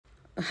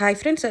Hi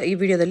friends, ಈ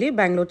ವಿಡಿಯೋದಲ್ಲಿ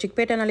Bangalore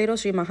ಚಿಕ್ಪೇಟೆನಲ್ಲಿರೋ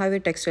Shri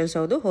Mahavir textiles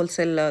ಹೌದು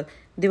wholesale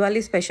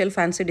Diwali special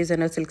fancy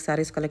designer silk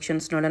saris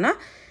collections ನೋಡೋಣ.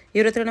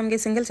 ಇವ್ರ ಹತ್ರ ನಮಗೆ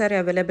ಸಿಂಗಲ್ ಸ್ಯಾರಿ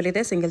ಅವೈಲೇಬಲ್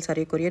ಇದೆ, ಸಿಂಗಲ್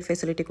ಸ್ಯಾರಿ ಕೊರಿಯರ್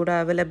ಫೆಸಿಲಿಟಿ ಕೂಡ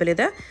ಅವೈಲೇಬಲ್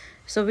ಇದೆ.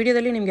 ಸೊ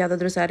ವಿಡಿಯೋದಲ್ಲಿ ನಿಮ್ಗೆ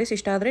ಯಾವುದಾದ್ರೂ ಸ್ಯಾರೀಸ್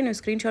ಇಷ್ಟ ಆದರೆ ನೀವು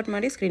ಸ್ಕ್ರೀನ್ಶಾಟ್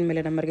ಮಾಡಿ ಸ್ಕ್ರೀನ್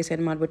ಮೇಲೆ ನಂಬರ್ಗೆ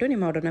ಸೆಂಡ್ ಮಾಡಿಬಿಟ್ಟು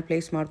ನಿಮ್ಮ ಆರ್ಡರ್ನ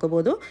ಪ್ಲೇಸ್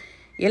ಮಾಡ್ಕೋಬೋದು.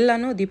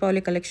 ಎಲ್ಲನೂ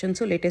ದೀಪಾವಳಿ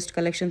ಕಲೆಕ್ಷನ್ಸು, ಲೇಟೆಸ್ಟ್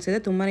ಕಲೆಕ್ಷನ್ಸ್ ಇದೆ,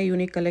 ತುಂಬಾ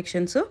ಯೂನಿಕ್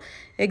ಕಲೆಕ್ಷನ್ಸು.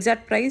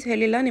 ಎಕ್ಸಾಕ್ಟ್ ಪ್ರೈಸ್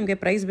ಹೇಳಿಲ್ಲ, ನಿಮಗೆ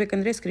ಪ್ರೈಸ್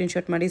ಬೇಕಂದರೆ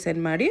ಸ್ಕ್ರೀನ್ಶಾಟ್ ಮಾಡಿ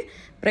ಸೆಂಡ್ ಮಾಡಿ.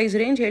 ಪ್ರೈಸ್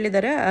ರೇಂಜ್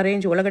ಹೇಳಿದ್ದಾರೆ, ಆ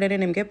ರೇಂಜ್ ಒಳಗಡೆ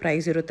ನಿಮಗೆ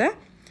ಪ್ರೈಸ್ ಇರುತ್ತೆ.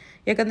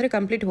 ಯಾಕಂದರೆ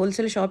ಕಂಪ್ಲೀಟ್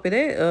ಹೋಲ್ಸೇಲ್ ಶಾಪ್ ಇದೆ.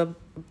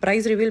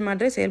 ಪ್ರೈಸ್ ರಿವೀಲ್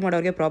ಮಾಡಿದ್ರೆ ಸೇಲ್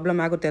ಮಾಡೋರಿಗೆ ಪ್ರಾಬ್ಲಮ್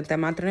ಆಗುತ್ತೆ ಅಂತ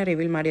ಮಾತ್ರ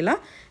ರಿವೀಲ್ ಮಾಡಿಲ್ಲ.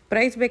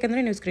 ಪ್ರೈಸ್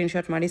ಬೇಕಂದರೆ ನೀವು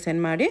ಸ್ಕ್ರೀನ್ಶಾಟ್ ಮಾಡಿ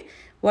ಸೆಂಡ್ ಮಾಡಿ.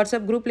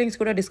 ವಾಟ್ಸಪ್ ಗ್ರೂಪ್ ಲಿಂಕ್ಸ್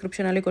ಕೂಡ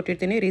ಡಿಸ್ಕ್ರಿಪ್ಷನಲ್ಲಿ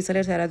ಕೊಟ್ಟಿರ್ತೀನಿ.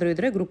 ರೀಸೆಲರ್ಸ್ ಯಾರಾದರೂ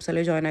ಇದ್ದರೆ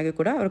ಗ್ರೂಪ್ಸಲ್ಲಿ ಜಾಯ್ನ್ ಆಗಿ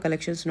ಕೂಡ ಅವ್ರ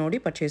ಕಲೆಕ್ಷನ್ಸ್ ನೋಡಿ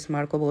ಪರ್ಚೇಸ್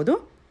ಮಾಡ್ಕೋಬೋದು.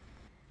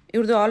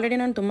 ಇವ್ರದ್ದು ಆಲ್ರೆಡಿ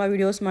ನಾನು ತುಂಬ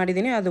ವೀಡಿಯೋಸ್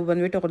ಮಾಡಿದ್ದೀನಿ. ಅದು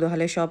ಬಂದುಬಿಟ್ಟು ಅವ್ರದ್ದು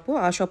ಹಳೆ ಶಾಪು,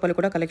 ಆ ಶಾಪಲ್ಲಿ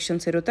ಕೂಡ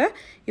ಕಲೆಕ್ಷನ್ಸ್ ಇರುತ್ತೆ.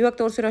 ಇವಾಗ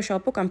ತೋರಿಸಿರೋ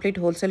ಶಾಪು ಕಂಪ್ಲೀಟ್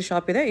ಹೋಲ್ಸೇಲ್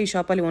ಶಾಪ್ ಇದೆ. ಈ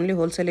ಶಾಪಲ್ಲಿ ಓನ್ಲಿ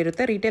ಹೋಲ್ಸೇಲ್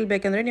ಇರುತ್ತೆ. ರಿಟೇಲ್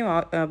ಬೇಕಂದರೆ ನೀವು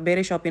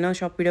ಬೇರೆ ಶಾಪಿನ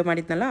ಶಾಪ್ ವೀಡಿಯೋ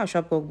ಮಾಡಿದ್ನಲ್ಲ, ಆ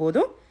ಶಾಪ್ಗೆ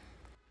ಹೋಗ್ಬೋದು.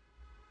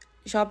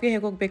 ಶಾಪ್ಗೆ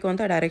ಹೇಗೆ ಹೋಗಬೇಕು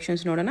ಅಂತ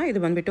ಡೈರೆಕ್ಷನ್ಸ್ ನೋಡೋಣ. ಇದು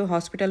ಬಂದುಬಿಟ್ಟು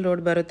ಹಾಸ್ಪಿಟಲ್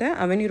ರೋಡ್ ಬರುತ್ತೆ.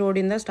 ಅವೆನ್ಯೂ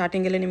ರೋಡಿಂದ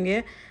ಸ್ಟಾರ್ಟಿಂಗಲ್ಲಿ ನಿಮಗೆ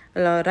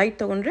ರೈಟ್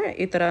ತೊಗೊಂಡ್ರೆ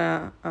ಈ ಥರ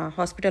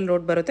ಹಾಸ್ಪಿಟಲ್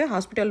ರೋಡ್ ಬರುತ್ತೆ.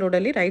 ಹಾಸ್ಪಿಟಲ್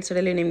ರೋಡಲ್ಲಿ ರೈಟ್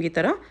ಸೈಡಲ್ಲಿ ನಿಮ್ಗೆ ಈ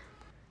ಥರ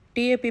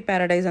TAP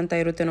ಪ್ಯಾರಡೈಸ್ ಅಂತ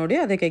ಇರುತ್ತೆ ನೋಡಿ.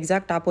 ಅದಕ್ಕೆ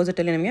ಎಕ್ಸಾಕ್ಟ್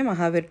ಆಪೋಸಿಟಲ್ಲಿ ನಿಮಗೆ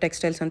ಮಹಾವೀರ್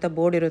ಟೆಕ್ಸ್ಟೈಲ್ಸ್ ಅಂತ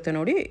ಬೋರ್ಡ್ ಇರುತ್ತೆ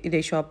ನೋಡಿ.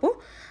 ಇದೇ ಶಾಪು.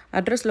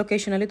 ಅಡ್ರೆಸ್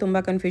ಲೊಕೇಶನಲ್ಲಿ ತುಂಬ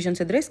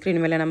ಕನ್ಫ್ಯೂಷನ್ಸ್ ಇದ್ದರೆ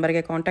ಸ್ಕ್ರೀನ್ ಮೇಲೆ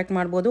ನಂಬರ್ಗೆ ಕಾಂಟ್ಯಾಕ್ಟ್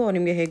ಮಾಡ್ಬೋದು. ಅವ್ರು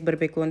ನಿಮಗೆ ಹೇಗೆ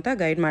ಬರಬೇಕು ಅಂತ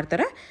ಗೈಡ್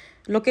ಮಾಡ್ತಾರೆ.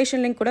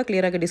 ಲೊಕೇಶನ್ ಲಿಂಕ್ ಕೂಡ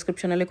ಕ್ಲಿಯರಾಗಿ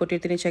ಡಿಸ್ಕ್ರಿಪ್ಷನಲ್ಲಿ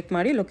ಕೊಟ್ಟಿರ್ತೀನಿ, ಚೆಕ್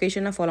ಮಾಡಿ.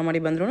 ಲೊಕೇಶನ್ನ ಫಾಲೋ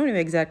ಮಾಡಿ ಬಂದರೂ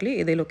ನೀವು ಎಕ್ಸಾಕ್ಟ್ಲಿ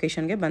ಇದೇ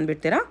ಲೊಕೇಶನ್ಗೆ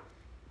ಬಂದುಬಿಡ್ತೀರಾ.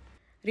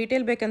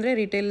 ರಿಟೇಲ್ ಬೇಕಂದರೆ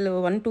ರಿಟೇಲ್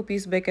 1-2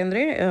 ಪೀಸ್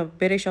ಬೇಕಂದರೆ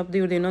ಬೇರೆ ಶಾಪ್ದು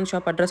ಇವ್ರದ್ದು ಇನ್ನೊಂದು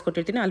ಶಾಪ್ ಅಡ್ರೆಸ್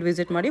ಕೊಟ್ಟಿರ್ತೀನಿ, ಅಲ್ಲಿ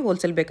ವಿಸಿಟ್ ಮಾಡಿ.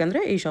 ಹೋಲ್ಸೇಲ್ ಬೇಕಂದರೆ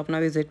ಈ ಶಾಪ್ನ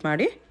ವಿಸಿಟ್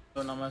ಮಾಡಿ.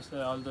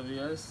 ನಮಸ್ತೆ all the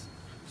viewers.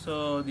 So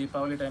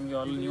Deepavali ಟೈಮ್ಗೆ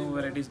ಆಲ್ ನ್ಯೂ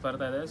ವೆರೈಟೀಸ್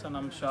ಬರ್ತಾ ಇದೆ. ಸೊ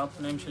ನಮ್ಮ shop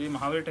name Shri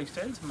Mahavir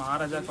textiles,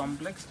 ಮಹಾರಾಜ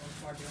ಕಾಂಪ್ಲೆಕ್ಸ್,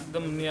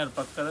 एकदम ನಿಯರ್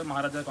ಪಕ್ಕದ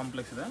ಮಹಾರಾಜ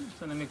ಕಾಂಪ್ಲೆಕ್ಸ್ ಇದೆ.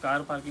 ಸೊ ನಿಮಗೆ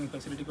ಕಾರ್ ಪಾರ್ಕಿಂಗ್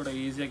ಫೆಸಿಲಿಟಿ ಕೂಡ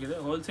ಈಸಿಯಾಗಿದೆ.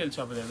 ಹೋಲ್ಸೇಲ್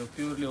ಶಾಪ್ ಇದೆ, ಅದು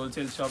ಪ್ಯೂರ್ಲಿ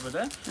ಹೋಲ್ಸೇಲ್ ಶಾಪ್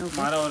ಇದೆ.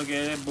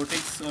 ಮಾರೋರಿಗೆ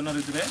ಬೊಟಿಕ್ಸ್ ಓನರ್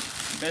ಇದ್ದರೆ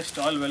ಬೆಸ್ಟ್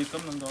ಆಲ್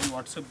ವೆಲ್ಕಮ್. ನಮ್ಮದು ಆಲ್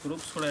ವಾಟ್ಸಪ್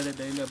ಗ್ರೂಪ್ಸ್ ಕೂಡ ಇದೆ,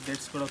 ಡೈಲಿ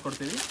ಅಪ್ಡೇಟ್ಸ್ ಕೂಡ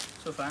ಕೊಡ್ತೀವಿ.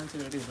 ಸೊ ಫ್ಯಾನ್ಸಿ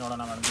ವೆರೈಟೀಸ್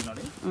ನೋಡೋಣ ಮಾಡ್ತೀವಿ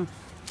ನೋಡಿ.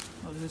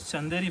 ಅದು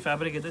ಚಂದೇರಿ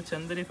ಫ್ಯಾಬ್ರಿಕ್ ಇದೆ.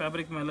 ಚಂದೇರಿ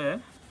ಫ್ಯಾಬ್ರಿಕ್ ಮೇಲೆ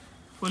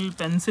ಫುಲ್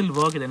ಪೆನ್ಸಿಲ್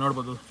ವರ್ಕ್ ಇದೆ,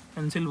 ನೋಡ್ಬೋದು.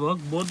 Pencil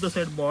work both the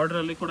side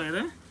ಬಾರ್ಡ್ರಲ್ಲಿ ಕೂಡ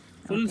ಇದೆ.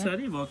 ಫುಲ್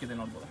ಸಾರಿ ವರ್ಕ್ ಇದೆ,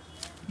 ನೋಡ್ಬೋದು.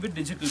 ವಿತ್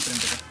ಡಿಜಿಟಲ್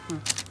ಪ್ರಿಂಟ್ ಇದೆ.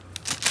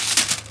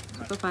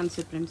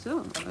 ಫ್ಯಾನ್ಸಿ ಪ್ರಿಂಟ್ಸು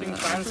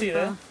ಫ್ಯಾನ್ಸಿ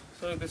ಇದೆ.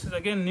 So this is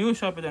again new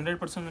shop ಇದೆ.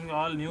 100% ನಿಮಗೆ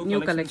ಆಲ್ ನ್ಯೂ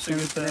ಕಲೆಕ್ಷನ್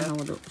ಸಿಗುತ್ತೆ.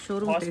 ಹೌದು,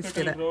 ಶೋರೂಮ್ ಟೇಸ್ಟ್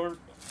ಇದೆ. ರೋಡ್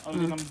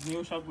ಅಲ್ಲಿ ನಮ್ಮ ನ್ಯೂ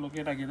ಶಾಪ್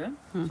ಲೊಕೇಟ್ ಆಗಿದೆ.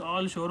 So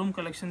all showroom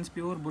collections,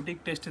 pure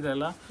boutique test ಇದೆ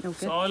ಅಲ್ಲ.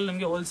 ಸೊ ಆಲ್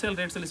ನಿಮಗೆ ಹೋಲ್ಸೇಲ್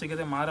ರೇಟ್ಸ್ ಅಲ್ಲಿ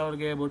ಸಿಗುತ್ತೆ.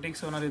 ಮಾರೋರಿಗೆ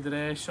ಬುಟಿಕ್ಸ್ ಓನರ್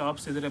ಇದ್ರೆ,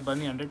 ಶಾಪ್ಸ್ ಇದ್ರೆ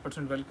ಬನ್ನಿ,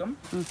 100% welcome.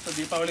 So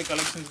Deepavali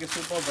ಕಲೆಕ್ಷನ್ಸ್ಗೆ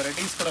super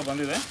varieties ಕೂಡ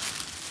ಬಂದಿದೆ.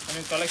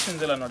 ನಿಮಗೆ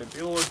ಕಲೆಕ್ಷನ್ಸ್ ಎಲ್ಲ ನೋಡಿ,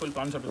 ಬ್ಯೂಟಿಫುಲ್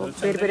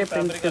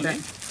ಕಾನ್ಸೆಪ್ಟ್ ಇದೆ.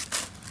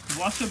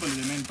 ವಾಷಬಲ್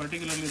ಇದೆ ಮೇನ್,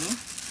 ಪರ್ಟಿಕ್ಯುಲರ್ಲಿ ಇದು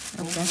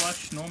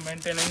ವಾಶ್, ನೋ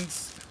ಮೇಂಟೆನೆನ್ಸ್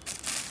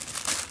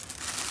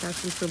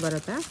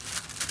ಬರುತ್ತೆ.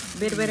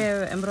 ಬೇರೆ ಬೇರೆ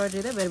ಎಂಬ್ರಾಯ್ಡ್ರಿ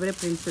ಇದೆ, ಬೇರೆ ಬೇರೆ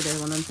ಪ್ರಿಂಟ್ಸ್ ಇದೆ.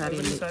 ಒಂದೊಂದು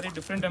ಸಾರಿ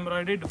ಡಿಫ್ರೆಂಟ್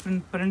ಎಂಬ್ರಾಯ್ಡ್ರಿ,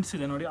 ಡಿಫ್ರೆಂಟ್ ಪ್ರಿಂಟ್ಸ್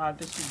ಇದೆ ನೋಡಿ.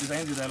 ಆರ್ಟಿಸ್ಟಿಕ್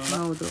ಡಿಸೈನ್ಸ್ ಇದೆ ಅಲ್ಲ.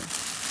 ಹೌದು,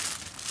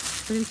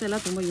 ಪ್ರಿಂಟ್ಸ್ ಎಲ್ಲ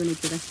ತುಂಬ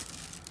ಯೂನಿಕ್ ಇದೆ.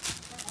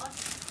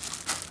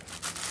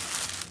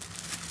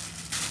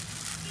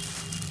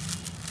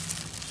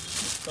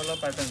 ಕಲರ್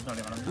ಪ್ಯಾಟರ್ನ್ಸ್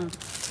ನೋಡಿ ಮೇಡಮ್.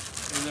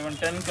 ಇಲ್ಲಿ ಒಂದು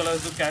 10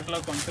 ಕಲರ್ಸ್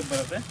ಕ್ಯಾಟಲಾಗ್ ಕಾನ್ಸೆಪ್ಟ್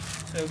ಬರುತ್ತೆ.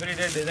 ಸೊ ಎವ್ರಿ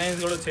ಡೇ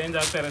ಡಿಸೈನ್ಸ್ಗಳು ಚೇಂಜ್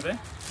ಆಗ್ತಾ ಇರುತ್ತೆ.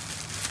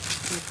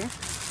 ಓಕೆ,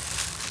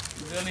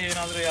 ಇದರಲ್ಲಿ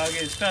ಏನಾದರೂ ಯಾರಿಗೆ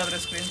ಇಷ್ಟ ಆದರೆ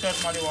ಸ್ಕ್ರೀನ್ಶಾಟ್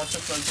ಮಾಡಿ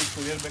ವಾಟ್ಸಪ್ ಕಳಿಸಿ.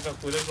 ಕೊರಿಯರ್ ಬೇಕಾ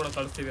ಕೊರಿಯರ್ ಕೂಡ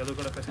ಕಳಿಸ್ತೀವಿ, ಅದು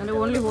ಕೂಡ ಅಂದರೆ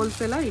ಓನ್ಲಿ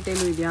ಹೋಲ್ಸೇಲಾ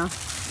ರಿಟೇಲು ಇದೆಯಾ?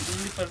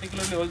 ಇಲ್ಲಿ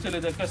ಪರ್ಟಿಕ್ಯುಲರ್ಲಿ ಹೋಲ್ಸೇಲ್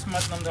ಇದೆ.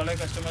 ಅಕಸ್ಮಾತ್ ನಮ್ದು ಹಳೆ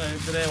ಕಸ್ಟಮರ್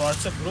ಇದ್ದರೆ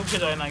ವಾಟ್ಸಪ್ ಗ್ರೂಪ್ಗೆ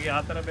ಜಾಯ್ನ್ ಆಗಿ, ಆ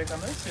ಥರ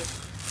ಬೇಕಂದರೆ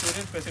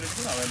ಕೊರಿಯರ್ ಫೆಸಿಲಿಟಿ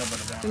ಕೂಡ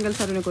ಅವೈಲೇಬಲ್ ಇದೆ. ಸಿಂಗಲ್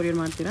ಸಾರಿನೂ ಕೊರಿಯರ್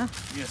ಮಾಡ್ತೀರಾ?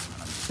 ಎಸ್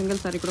ಮೇಡಮ್,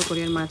 ಸಿಂಗಲ್ ಸಾರಿ ಕೂಡ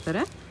ಕೊರಿಯರ್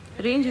ಮಾಡ್ತಾರೆ.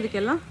 ರೇಂಜ್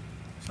ಇದಕ್ಕೆಲ್ಲ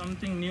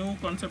ಸಮಥಿಂಗ್ ನ್ಯೂ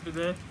ಕಾನ್ಸೆಪ್ಟ್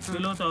ಇದೆ.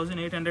 ಬಿಲೋ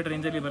 1800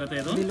 ರೇಂಜಲ್ಲಿ ಬರುತ್ತೆ.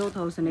 ಇದು below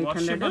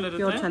 1800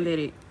 pure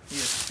Chanderi.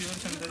 S, pure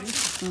Chanderi.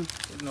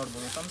 ಇದು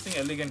ನೋಡ್ಬೋದು, ಸಮಥಿಂಗ್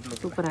ಎಲಿಗೆಂಟ್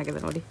ಲುಕ್. ಸೂಪರ್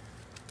ಆಗಿದೆ ನೋಡಿ.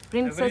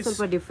 ಪ್ರಿಂಟ್ಸ್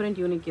ಸ್ವಲ್ಪ ಡಿಫ್ರೆಂಟ್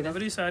ಯೂನಿಕ್ ಇದೆ.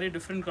 ಎವ್ರಿ ಸಾರಿ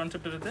ಡಿಫ್ರೆಂಟ್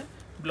ಕಾನ್ಸೆಪ್ಟ್ ಇರುತ್ತೆ.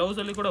 ಬ್ಲೌಸ್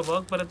ಅಲ್ಲಿ ಕೂಡ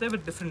ವರ್ಕ್ ಬರುತ್ತೆ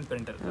ವಿತ್ ಡಿಫ್ರೆಂಟ್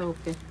ಪ್ರಿಂಟ್ ಇರುತ್ತೆ.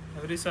 ಓಕೆ,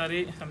 ಎವ್ರಿ ಸಾರಿ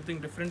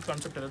ಸಮಥಿಂಗ್ ಡಿಫ್ರೆಂಟ್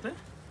ಕಾನ್ಸೆಪ್ಟ್ ಇರುತ್ತೆ.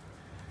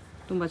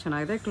 ತುಂಬ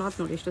ಚೆನ್ನಾಗಿದೆ. ಕ್ಲಾತ್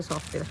ನೋಡಿ ಎಷ್ಟು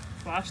ಸಾಫ್ಟ್ ಇದೆ.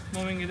 ಫಾಸ್ಟ್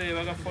ಮೂವಿಂಗ್ ಇದೆ,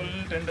 ಇವಾಗ ಫುಲ್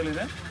ಟ್ರೆಂಡಲ್ಲಿ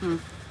ಇದೆ.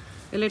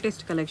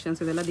 ಲೇಟೆಸ್ಟ್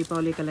ಕಲೆಕ್ಷನ್ಸ್ ಇದೆಲ್ಲ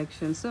ದೀಪಾವಳಿ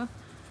ಕಲೆಕ್ಷನ್ಸ್.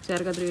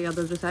 ಯಾರಿಗಾದ್ರೂ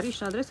ಯಾವುದಾದ್ರೂ ಸ್ಯಾರಿ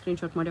ಇಷ್ಟ ಆದರೆ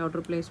ಸ್ಕ್ರೀನ್ಶಾಟ್ ಮಾಡಿ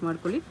ಆರ್ಡರ್ ಪ್ಲೇಸ್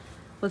ಮಾಡ್ಕೊಳ್ಳಿ.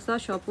 ಹೊಸ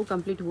ಶಾಪು,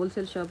 ಕಂಪ್ಲೀಟ್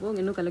ಹೋಲ್ಸೇಲ್ ಶಾಪು.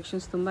 ಇನ್ನೂ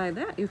ಕಲೆಕ್ಷನ್ಸ್ ತುಂಬ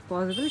ಇದೆ. ಇಫ್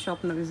ಪಾಸಿಬಲ್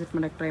ಶಾಪ್ನ ವಿಸಿಟ್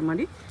ಮಾಡೋಕ್ಕೆ ಟ್ರೈ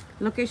ಮಾಡಿ.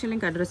 ಲೊಕೇಶನ್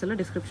ಲಿಂಕ್ ಅಡ್ರೆಸ್ ಎಲ್ಲ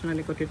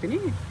ಡಿಸ್ಕ್ರಿಪ್ಷನಲ್ಲಿ ಕೊಟ್ಟಿರ್ತೀನಿ.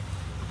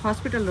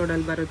 ಹಾಸ್ಪಿಟಲ್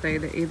ರೋಡಲ್ಲಿ ಬರುತ್ತೆ.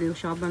 ಇದು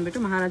ಶಾಪ್ ಬಂದುಬಿಟ್ಟು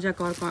ಮಹಾರಾಜ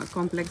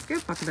ಕಾಂಪ್ಲೆಕ್ಸ್ಗೆ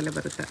ಪಕ್ಕದಲ್ಲೇ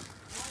ಬರುತ್ತೆ.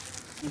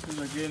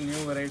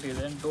 ನ್ಯೂ ವೆರೈಟಿ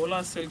ಇದೆ. ಡೋಲಾ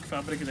ಸಿಲ್ಕ್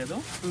ಫ್ಯಾಬ್ರಿಕ್ ಇದೆ. ಇದು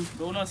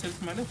ಡೋಲಾ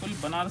ಸಿಲ್ಕ್ ಮೇಲೆ ಫುಲ್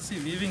ಬನಾರಸಿ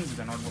ವೀವಿಂಗ್ಸ್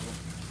ಇದೆ, ನೋಡ್ಬೋದು.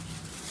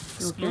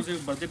 ಎಕ್ಸ್ಕ್ಲೂಸಿವ್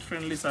ಬಜೆಟ್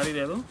ಫ್ರೆಂಡ್ಲಿ ಸಾರಿ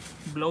ಇದೆ. ಅದು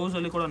ಬ್ಲೌಸ್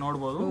ಅಲ್ಲಿ ಕೂಡ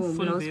ನೋಡ್ಬೋದು,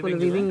 ಫುಲ್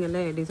ವೀವಿಂಗ್ ಎಲ್ಲ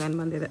ಡಿಸೈನ್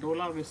ಬಂದಿದೆ.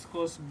 ಡೋಲಾ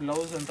ವಿಸ್ಕೋಸ್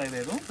ಬ್ಲೌಸ್ ಅಂತ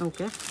ಇದೆ ಇದು.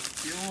 ಓಕೆ,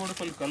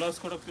 ಬ್ಯೂಟಿಫುಲ್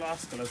ಕಲರ್ಸ್ ಕೂಡ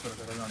ಕ್ಲಾಸ್ ಕಲರ್ಸ್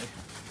ಬರ್ತದೆ ನೋಡಿ.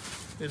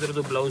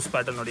 ಇದ್ರದ್ದು ಬ್ಲೌಸ್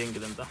ಪ್ಯಾಟರ್ನ್ ನೋಡಿ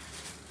ಹೆಂಗಿದೆ ಅಂತ.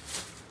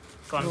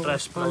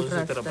 ಕಾಂಟ್ರಾಸ್ಟ್ ಬ್ಲೌಸ್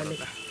ಈ ಥರ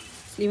ಬರುತ್ತೆ.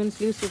 ಈವನ್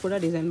ಸ್ಲೀವ್ಸ್ ಕೂಡ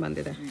ಡಿಸೈನ್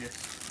ಬಂದಿದೆ.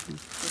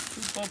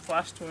 ಸೂಪರ್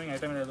ಫಾಸ್ಟ್ ಮೂವಿಂಗ್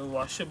ಐಟಮ್ ಇದೆ. ಅದು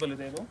ವಾಷಬಲ್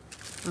ಇದೆ. ಇದು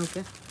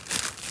okay,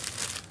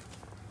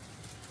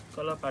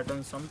 colour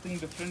pattern something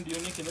different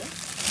unique ಇದೆ.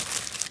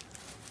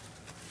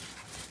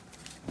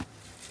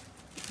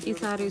 ಈ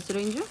ಸಾರೀಸ್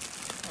ರೇಂಜ್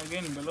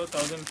ಅಗೇನ್ ಬಿಲೋ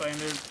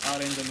 1500 ಆ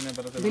ರೇಂಜಲ್ಲಿನೇ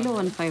ಬರುತ್ತೆ. ಬಿಲೋ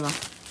 15?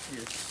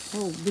 ಓ,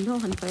 ಬಿಲೋ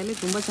 15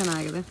 ತುಂಬ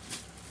ಚೆನ್ನಾಗಿದೆ.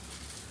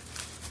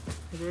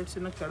 ರೇಟ್ಸ್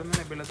ಇನ್ನು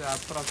ಕಡಿಮೆ ಬೀಳುತ್ತೆ.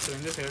 ಅಪ್ರಾಕ್ಸ್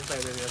ರೇಂಜಸ್ ಹೇಳ್ತಾ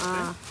ಇದ್ದೀವಿ.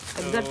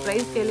 ಎಕ್ಸಾಕ್ಟ್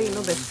ಪ್ರೈಸ್ ಕೇಳಿ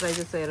ಇನ್ನೂ ಬೆಸ್ಟ್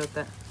ಪ್ರೈಸಸ್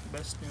ಇರುತ್ತೆ.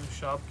 ಬೆಸ್ಟ್ ನೀವು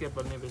ಶಾಪ್ಗೆ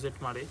ಬನ್ನಿ ವಿಸಿಟ್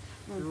ಮಾಡಿ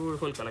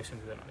ಬ್ಯೂಟಿಫುಲ್ ಕಲೆಕ್ಷನ್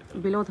ಇದೆ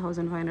ನೋಡಿ ಬಿಲೋ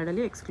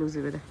 1500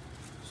 ಎಕ್ಸ್ಕ್ಲೂಸಿವ್ ಇದೆ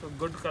so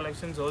good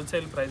collections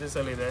wholesale prices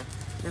ಅಲ್ಲಿ ಇದೆ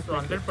ಸೊ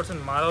 100%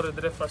 ಮಾರೋರು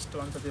ಇದ್ರೆ ಫಸ್ಟ್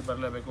ಒಂದ್ಸತಿ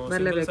ಬರಲೇಬೇಕು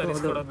ಸಿಂಗಲ್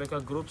ಸ್ಯಾರೀಸ್ ಕೂಡ ಬೇಕಾ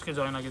ಗ್ರೂಪ್ಸ್ಗೆ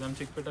ಜಾಯ್ನ್ ಆಗಿದೆ ನಮ್ಮ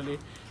ಚಿಕ್ಕಪೇಟಲ್ಲಿ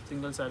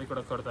ಸಿಂಗಲ್ ಸ್ಯಾರಿ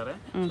ಕೂಡ ಕೊಡ್ತಾರೆ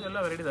ಎಲ್ಲ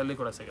ವೆರೈಟೀಸ್ ಅಲ್ಲಿ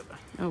ಕೂಡ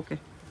ಸಿಗುತ್ತೆ ಓಕೆ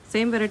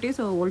ಸೇಮ್ ವೆರೈಟೀಸ್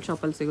ಓಲ್ಡ್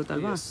ಶಾಪಲ್ಲಿ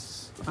ಸಿಗುತ್ತಲ್ವಾ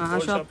ಆ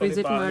ಶಾಪ್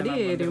ವಿಸಿಟ್ ಮಾಡಿ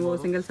ನೀವು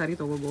ಸಿಂಗಲ್ ಸ್ಯಾರಿ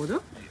ತೊಗೋಬೋದು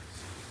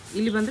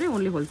ಇಲ್ಲಿ ಬಂದರೆ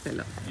only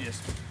wholesale S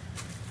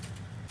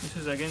this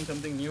is again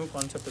something new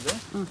concept ಇದೆ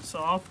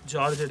ಸಾಫ್ಟ್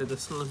ಜಾರ್ಜೆಟ್ ಇದೆ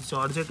ಸೊ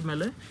ಜಾರ್ಜೆಟ್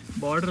ಮೇಲೆ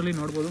ಬಾರ್ಡರ್ ಅಲ್ಲಿ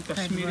ನೋಡಬಹುದು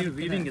ಕಾಶ್ಮೀರಿ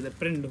ವೀವಿಂಗ್ ಇದೆ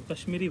ಪ್ರಿಂಟ್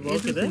ಕಾಶ್ಮೀರಿ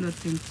ವರ್ಕ್ ಇದೆ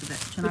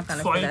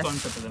ಫಾಯಿಲ್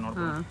ಕಾನ್ಸೆಪ್ಟ್ ಇದೆ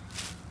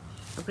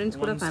ನೋಡಬಹುದು ಪ್ರಿಂಟ್ಸ್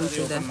ಕೂಡ ಫ್ಯಾನ್ಸಿ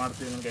ಇದೆ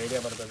ಮಾಡ್ತೀವಿ ನಿಮಗೆ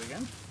ಐಡಿಯಾ ಬರ್ತದೆ ಈಗ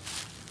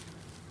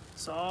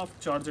ಸಾಫ್ಟ್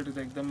ಜಾರ್ಜೆಟ್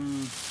ಇದೆ एकदम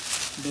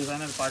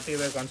ಡಿಸೈನರ್ ಪಾರ್ಟಿ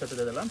ವೇರ್ ಕಾನ್ಸೆಪ್ಟ್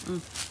ಇದೆ ಇದೆಲ್ಲ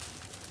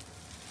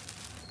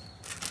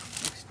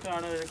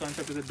ಎಕ್ಸ್ಟ್ರಾರ್ಡಿನರಿ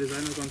ಕಾನ್ಸೆಪ್ಟ್ ಇದೆ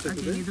ಡಿಸೈನರ್ ಕಾನ್ಸೆಪ್ಟ್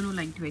ಇದೆ ಇದು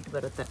ಲೈಟ್ ವೇಟ್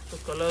ಬರುತ್ತೆ ಸೊ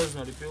ಕಲರ್ಸ್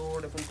ನೋಡಿ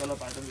ಬ್ಯೂಟಿಫುಲ್ ಕಲರ್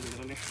ಪ್ಯಾಟರ್ನ್ ಇದೆ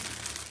ಇದರಲ್ಲಿ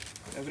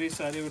every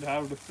sorry would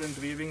have different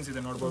weavings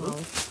ಇದೆ ನೋಡಬಹುದು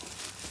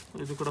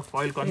ಇದು ಕೂಡ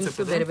ಫಾಯಿಲ್ ಕಾನ್ಸೆಪ್ಟ್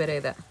ಇದೆ ಬೇರೆ ಬೇರೆ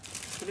ಇದೆ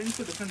ಪ್ರಿಂಟ್ಸ್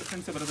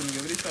ಡಿಫರೆಂಟ್ ಬರುತ್ತೆ ನಿಮಗೆ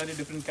ಎವ್ರಿ ಸಾರಿ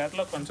ಡಿಫರೆಂಟ್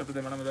ಕ್ಯಾಟಲಾಗ್ ಕಾನ್ಸೆಪ್ಟ್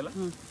ಇದೆ ಮೇಡಮ್ ಇದೆಲ್ಲ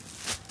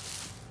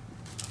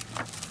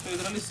ಸೊ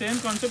ಇದರಲ್ಲಿ ಸೇಮ್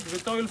ಕಾನ್ಸೆಪ್ಟ್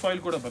ವಿತೌಟ್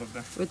ಫಾಯಿಲ್ ಕೂಡ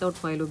ಬರುತ್ತೆ ವಿತೌಟ್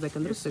ಫಾಯಿಲ್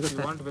ಬೇಕಂದ್ರೆ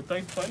ಸಿಗುತ್ತೆ want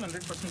without foil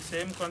 100%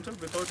 same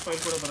concept without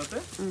foil ಕೂಡ ಬರುತ್ತೆ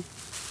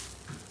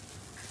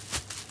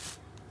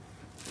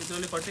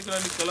ಇದರಲ್ಲಿ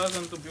ಪರ್ಟಿಕ್ಯುಲರ್ಲಿ ಕಲರ್ಸ್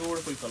ಅಂತೂ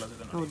ಬ್ಯೂಟಿಫುಲ್ ಕಲರ್ಸ್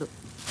ಇದೆ ಹೌದು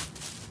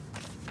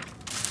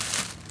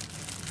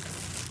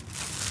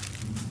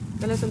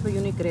ಎಲ್ಲ ಸ್ವಲ್ಪ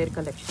ಯೂನಿಕ್ ರೇರ್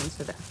ಕಲೆಕ್ಷನ್ಸ್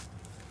ಇದೆ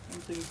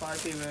something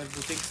party wear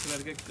boutiques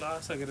ವೇರ್ಗೆ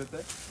class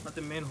ಆಗಿರುತ್ತೆ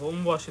ಮತ್ತೆ ಮೇನ್ ಹೋಮ್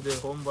ವಾಶ್ ಇದೆ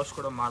ಹೋಮ್ ವಾಶ್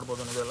ಕೂಡ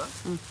ಮಾಡ್ಬೋದು ಇದೆಲ್ಲ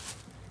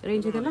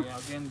ರೇಂಜ್ ಇದೆಲ್ಲ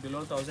ಅಗೇನ್ ಬಿಲೋ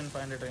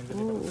 1500 ರೇಂಜ್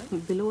ಅಲ್ಲಿ ಬರುತ್ತೆ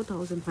ಬಿಲೋ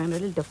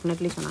 1500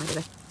 ಡೆಫಿನೆಟ್ಲಿ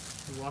ಚೆನ್ನಾಗಿದೆ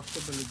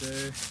ವಾಷಬಲ್ ಇದೆ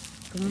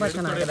ತುಂಬಾ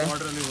ಚೆನ್ನಾಗಿದೆ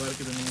ಬಾರ್ಡರ್ ಅಲ್ಲಿ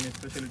ವರ್ಕ್ ಇದೆ ಮೇನ್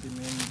ಸ್ಪೆಷಾಲಿಟಿ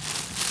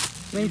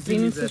ಮೇನ್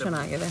ಪ್ರಿಂಟ್ಸ್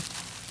ಚೆನ್ನಾಗಿದೆ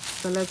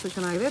ಕಲರ್ಸ್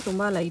ಚೆನ್ನಾಗಿದೆ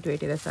ತುಂಬಾ ಲೈಟ್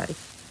ವೇಟ್ ಇದೆ ಸಾರಿ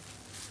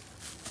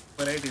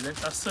ವೆರೈಟಿ ಇದೆ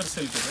ಟಸ್ಸರ್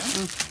ಸಿಲ್ಕ್ ಇದೆ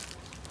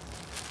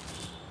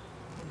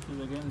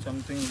ಇದು ಅಗೇನ್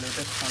ಸಮಥಿಂಗ್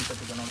ಲೇಟೆಸ್ಟ್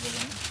ಕಾನ್ಸೆಪ್ಟ್ ಇದೆ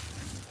ನೋಡಬಹುದು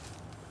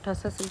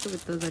tussar silk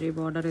with very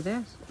border ಇದೆ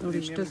ನೋಡಿ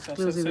ಇಷ್ಟು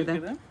ಎಕ್ಸ್ಕ್ಲೂಸಿವ್ ಇದೆ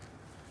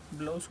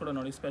ಬ್ಲೌಸ್ ಕೂಡ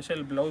ನೋಡಿ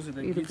ಸ್ಪೆಷಲ್ ಬ್ಲೌಸ್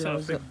ಇದೆ ಗೀಚ್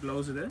ಆಫ್ರಿಕ್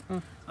ಬ್ಲೌಸ್ ಇದೆ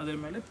ಅದರ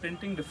ಮೇಲೆ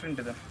ಪ್ರಿಂಟಿಂಗ್ ಡಿಫರೆಂಟ್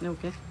ಇದೆ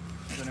ಓಕೆ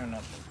ಅದನ್ನ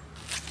ನೋಡಬಹುದು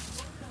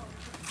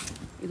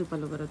ಇದು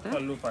ಪಲ್ಲು ಬರುತ್ತೆ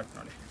ಪಲ್ಲು ಪಾರ್ಟ್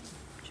ನೋಡಿ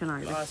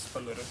ಚೆನ್ನಾಗಿದೆ ಕ್ಲಾಸ್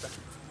ಪಲ್ಲು ಇರುತ್ತೆ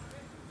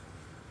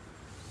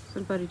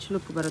ಸ್ವಲ್ಪ ರಿಚ್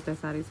ಲುಕ್ ಬರುತ್ತೆ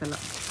ಸಾರೀಸ್ ಎಲ್ಲ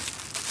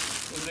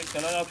ಇದರಲ್ಲಿ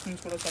ಕಲರ್ ಆಪ್ಷನ್ಸ್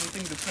ಕೂಡ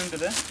ಸಮಥಿಂಗ್ ಡಿಫರೆಂಟ್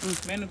ಇದೆ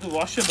ಮೇನ್ ಇದು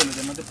ವಾಷಬಲ್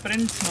ಇದೆ ಮತ್ತೆ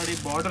ಪ್ರಿಂಟ್ಸ್ ನೋಡಿ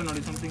ಬಾರ್ಡರ್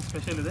ನೋಡಿ ಸಮಥಿಂಗ್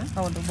ಸ್ಪೆಷಲ್ ಇದೆ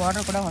ಹೌದು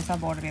ಬಾರ್ಡರ್ ಕೂಡ ಹೊಸ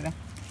ಬಾರ್ಡರ್ ಇದೆ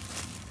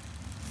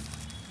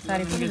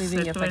ಸಾರಿ ಫುಲ್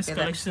ವಿವಿಂಗ್ ಎಫೆಕ್ಟ್ ಇದೆ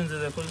ಕಲೆಕ್ಷನ್ಸ್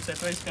ಇದೆ full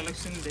set wise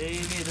collection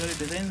daily ಇದರಲ್ಲಿ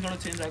ಡಿಸೈನ್ಸ್ ಗಳು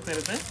ಚೇಂಜ್ ಆಗ್ತಾ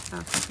ಇರುತ್ತೆ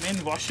ಮೇನ್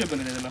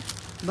ವಾಷಬಲ್ ಇದೆ ಇದೆಲ್ಲ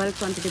ಬಲ್ಕ್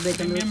ಕ್ವಾಂಟಿಟಿ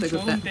ಬೇಕಂದ್ರೆ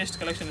ಸಿಗುತ್ತೆ ಟೇಸ್ಟ್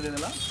ಕಲೆಕ್ಷನ್ ಇದೆ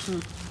ಇದೆಲ್ಲ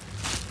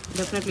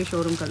ಡೆಫಿನೆಟ್ಲಿ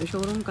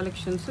ಶೋರೂಮ್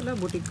ಕಲೆಕ್ಷನ್ಸ್ ಇಲ್ಲ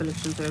ಬುಟಿಕ್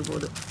ಕಲೆಕ್ಷನ್ಸ್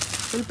ಹೇಳ್ಬೋದು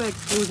ಸ್ವಲ್ಪ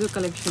ಎಕ್ಸ್ಕ್ಲೂಸಿವ್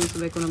ಕಲೆಕ್ಷನ್ಸ್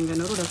ಬೇಕು ನಮಗೆ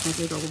ಅನ್ನೋರು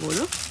ಡೆಫಿನೆಟ್ಲಿ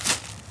ತೊಗೋಬೋದು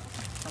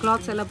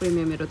ಕ್ಲಾತ್ಸ್ ಎಲ್ಲ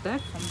ಪ್ರೀಮಿಯಂ ಇರುತ್ತೆ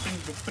ಸಮಥಿಂಗ್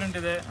ಡಿಫರೆಂಟ್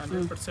ಇದೆ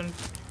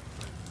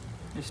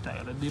 100% ಇಷ್ಟ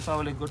ಆಗುತ್ತೆ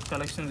ದೀಪಾವಳಿ ಗುಡ್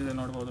ಕಲೆಕ್ಷನ್ಸ್ ಇದೆ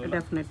ನೋಡಬಹುದು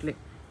ಡೆಫಿನೆಟ್ಲಿ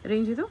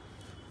ರೇಂಜ್ ಇದು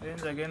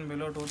ರೇಂಜ್ ಅಗೇನ್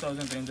ಬಿಲೋ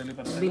 2000 ರೇಂಜ್ ಅಲ್ಲಿ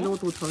ಬರುತ್ತೆ ಬಿಲೋ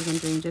 2000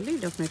 ರೇಂಜಲ್ಲಿ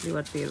ಡೆಫಿನೆಟ್ಲಿ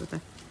ವರ್ತಿ ಇರುತ್ತೆ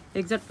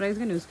ಎಕ್ಸಾಕ್ಟ್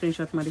ಪ್ರೈಸ್ಗೆ ನೀವು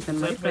ಸ್ಕ್ರೀನ್ಶಾಟ್ ಮಾಡಿ ಸೆಂಡ್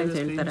ಮಾಡಿ ಪ್ರೈಸ್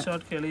ಹೇಳ್ತಾರೆ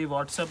ಸ್ಕ್ರೀನ್ಶಾಟ್ ಕೇಳಿ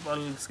ವಾಟ್ಸಪ್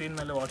ಅಲ್ಲಿ ಸ್ಕ್ರೀನ್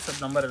ಮೇಲೆ ವಾಟ್ಸಪ್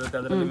ನಂಬರ್ ಇರುತ್ತೆ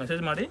ಅದರಲ್ಲಿ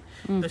ಮೆಸೇಜ್ ಮಾಡಿ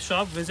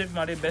ಶಾಪ್ ವಿಸಿಟ್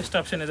ಮಾಡಿ ಬೆಸ್ಟ್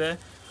ಆಪ್ಷನ್ ಇದೆ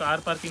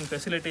ಕಾರ್ ಪಾರ್ಕಿಂಗ್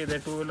ಫೆಸಿಲಿಟಿ ಇದೆ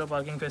ಟೂ ವೀಲರ್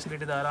ಪಾರ್ಕಿಂಗ್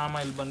ಫೆಸಿಲಿಟಿ ಇದೆ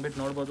ಆರಾಮಾಗಿ ಇಲ್ಲಿ ಬಂದ್ಬಿಟ್ಟು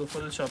ನೋಡ್ಬೋದು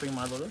ಫುಲ್ ಶಾಪಿಂಗ್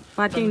ಮಾಡ್ಬೋದು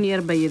ಪಾರ್ಕಿಂಗ್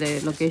ನಿಯರ್ ಬೈ ಇದೆ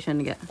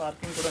ಲೊಕೇಶನ್ಗೆ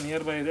ಪಾರ್ಕಿಂಗ್ ಕೂಡ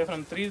ನಿಯರ್ ಬೈ ಇದೆ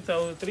ಫ್ರಮ್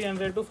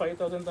 300 to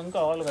 5000 ತನಕ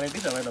ಆಲ್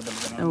ವೆರೈಟೀಸ್ ಅವೈಲಬಲ್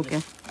ಇದೆ ಓಕೆ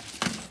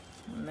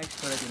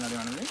ನೆಕ್ಸ್ಟ್ ವೆರೈಟಿ ನೋಡಿ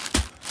ಮೇಡಮ್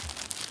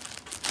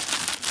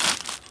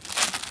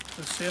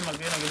ಸೇಮ್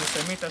ಅಗೇನ್ ಆಗಿದೆ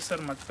ಸೆಮಿ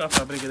ಟಸ್ಸರ್ ಮಟ್ಕಾ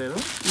ಫ್ಯಾಬ್ರಿಕ್ ಇದೆ ಇದು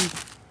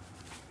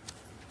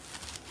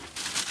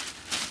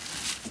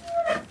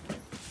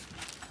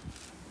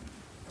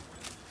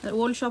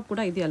ಓಲ್ಡ್ ಶಾಪ್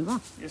ಕೂಡ ಇದೆಯಲ್ವಾ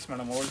ಎಸ್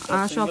ಮೇಡಮ್ ಓಲ್ಡ್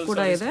ಶಾಪ್ ಕೂಡ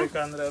ಇದೆ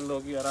ಬೇಕಂದ್ರೆ ಅಲ್ಲಿ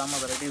ಹೋಗಿ ಆರಾಮ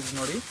ವೆರೈಟೀಸ್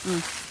ನೋಡಿ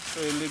ಸೊ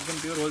ಇಲ್ಲಿ एकदम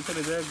ಪ್ಯೂರ್ ಹೋಲ್ಸೇಲ್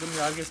ಇದೆ एकदम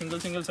ಯಾರಿಗೆ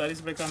ಸಿಂಗಲ್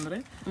ಸಾರೀಸ್ ಬೇಕಂದ್ರೆ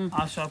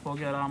ಆ ಶಾಪ್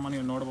ಹೋಗಿ ಆರಾಮ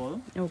ನೀವು ನೋಡಬಹುದು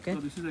okay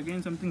this is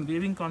again something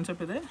weaving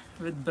concept ಇದೆ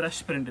ವಿತ್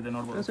ಬ್ರಷ್ ಪ್ರಿಂಟ್ ಇದೆ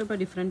ನೋಡಬಹುದು ಸ್ವಲ್ಪ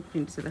ಡಿಫರೆಂಟ್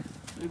ಪ್ರಿಂಟ್ಸ್ ಇದೆ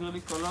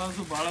ಇದರಲ್ಲಿ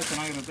ಕಲರ್ಸ್ ಬಹಳ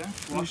ಚೆನ್ನಾಗಿರುತ್ತೆ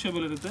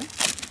ವಾಷಬಲ್ ಇರುತ್ತೆ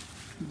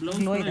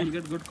blouse will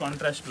get good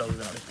contrast blouse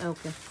ನೋಡಿ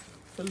ಓಕೆ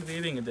ಫುಲ್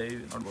ವೀವಿಂಗ್ ಇದೆ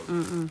ನೋಡಬಹುದು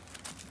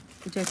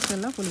ಚೆಕ್ಸ್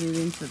ಎಲ್ಲ ಫುಲ್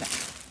ವೀವಿಂಗ್ಸ್ ಇದೆ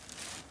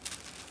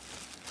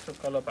ಸೊ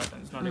ಕಲರ್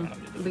ಪ್ಯಾಟರ್ನ್ಸ್ ನೋಡಿ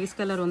ಮೇಡಮ್ ಬೇಸ್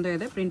ಕಲರ್ ಒಂದೇ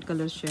ಇದೆ ಪ್ರಿಂಟ್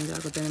ಕಲರ್ಸ್ ಚೇಂಜ್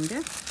ಆಗುತ್ತೆ ನಿಮಗೆ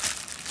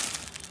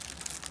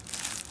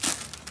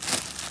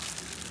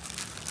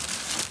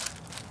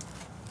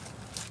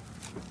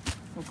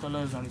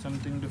ಕಲರ್ಸ್ ನೋಡಿ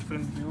ಸಮಥಿಂಗ್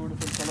ಡಿಫರೆಂಟ್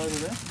ಬ್ಯೂಟಿಫುಲ್ ಕಲರ್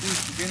ಇದೆ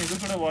ಅಗೇನ್ ಇದು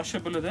ಕೂಡ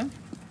ವಾಷಬಲ್ ಇದೆ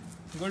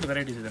ಗುಡ್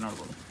ವೆರೈಟೀಸ್ ಇದೆ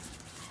ನೋಡಬಹುದು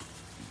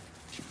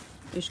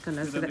ಎಷ್ಟು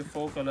ಕಲರ್ಸ್ ಇದೆ ಇದರಲ್ಲಿ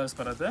 4 ಕಲರ್ಸ್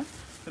ಬರುತ್ತೆ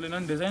ಇಲ್ಲಿ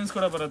ಇನ್ನೊಂದು ಡಿಸೈನ್ಸ್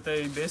ಕೂಡ ಬರುತ್ತೆ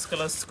ಈ ಬೇಸ್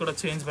ಕಲರ್ಸ್ ಕೂಡ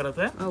ಚೇಂಜ್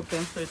ಬರುತ್ತೆ ಓಕೆ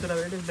ಸೊ ಈ ಥರ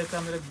ವೆರೈಟೀಸ್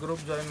ಬೇಕಂದ್ರೆ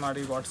ಗ್ರೂಪ್ ಜಾಯಿನ್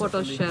ಮಾಡಿ ವಾಟ್ಸಪ್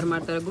ಫೋಟೋಸ್ ಶೇರ್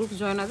ಮಾಡ್ತಾರೆ ಗ್ರೂಪ್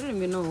ಜಾಯಿನ್ ಆದರೆ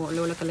ನಿಮಗೆ ಇನ್ನೂ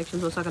ಒಳ್ಳೆ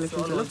ಕಲೆಕ್ಷನ್ಸ್ ಹೊಸ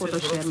ಕಲೆಕ್ಷನ್ಸ್ ಎಲ್ಲ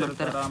ಫೋಟೋಸ್ ಶೇರ್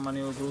ಮಾಡ್ತಾರೆ ಆರಾಮ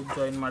ನೀವು ಗ್ರೂಪ್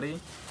ಜಾಯಿನ್ ಮಾಡಿ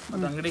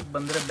ಮತ್ತು ಅಂಗಡಿಗೆ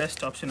ಬಂದರೆ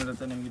ಬೆಸ್ಟ್ ಆಪ್ಷನ್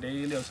ಇರುತ್ತೆ ನಿಮಗೆ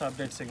ಡೈಲಿ ಹೊಸ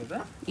ಅಪ್ಡೇಟ್ ಸಿಗುತ್ತೆ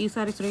ಈ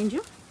ಸಾರೀಸ್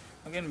ರೇಂಜು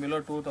ಅಗೇನ್ ಬಿಲೋ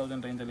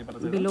 2000 ರೇಂಜಲ್ಲಿ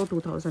ಬರುತ್ತೆ ಬಿಲೋ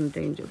 2000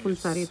 ರೇಂಜ್ ಫುಲ್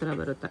ಸಾರಿ ಈ ಥರ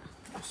ಬರುತ್ತೆ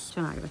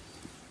ಚೆನ್ನಾಗಿದೆ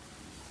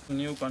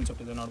ನ್ಯೂ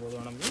ಕಾನ್ಸೆಪ್ಟ್ ಇದೆ ನೋಡ್ಬೋದು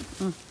ನಮಗೆ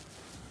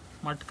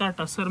ಮಟ್ಕಾ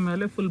ಟಸರ್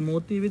ಮೇಲೆ full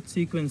Moti with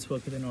sequence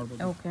work ಇದೆ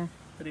ನೋಡ್ಬೋದು ಓಕೆ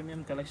ಪ್ರೀಮಿಯಂ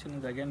ಕಲೆಕ್ಷನ್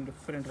ಇದೆ ಅಗೇನ್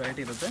ಡಿಫರೆಂಟ್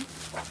ವೆರೈಟಿ ಇರುತ್ತೆ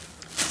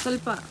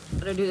ಸ್ವಲ್ಪ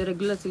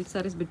ರೆಗ್ಯುಲರ್ ಸಿಲ್ಕ್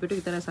ಸ್ಯಾರೀಸ್ ಬಿಟ್ಬಿಟ್ಟು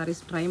ಈ ಥರ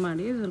ಸ್ಯಾರೀಸ್ ಟ್ರೈ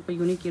ಮಾಡಿ ಸ್ವಲ್ಪ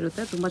ಯುನೀಕ್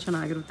ಇರುತ್ತೆ ತುಂಬ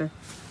ಚೆನ್ನಾಗಿರುತ್ತೆ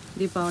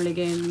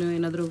ದೀಪಾವಳಿಗೆ ಇನ್ನು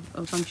ಏನಾದರೂ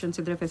ಫಂಕ್ಷನ್ಸ್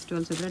ಇದ್ದರೆ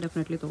ಫೆಸ್ಟಿವಲ್ಸ್ ಇದ್ದರೆ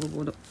ಡೆಫಿನೆಟ್ಲಿ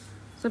ತೊಗೋಬೋದು.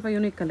 ಸ್ವಲ್ಪ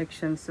ಯೂನಿಕ್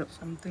ಕಲೆಕ್ಷನ್ಸ್.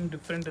 ಸಮಥಿಂಗ್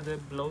ಡಿಫ್ರೆಂಟ್ ಇದೆ.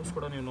 ಬ್ಲೌಸ್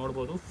ಕೂಡ ನೀವು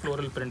ನೋಡ್ಬೋದು,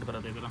 ಫ್ಲೋರಲ್ ಪ್ರಿಂಟ್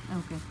ಬರುತ್ತೆ ಇದರ.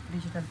 ಓಕೆ,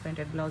 ಡಿಜಿಟಲ್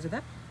ಪ್ರಿಂಟೆಡ್ ಬ್ಲೌಸ್ ಇದೆ.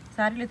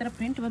 ಸ್ಯಾರಿಲಿ ಈ ಥರ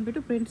ಪ್ರಿಂಟ್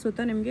ಬಂದುಬಿಟ್ಟು ಪ್ರಿಂಟ್ ಸುತ್ತ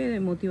ನಿಮಗೆ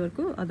ಮೋತಿ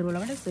ವರ್ಕು,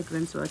 ಅದರೊಳಗಡೆ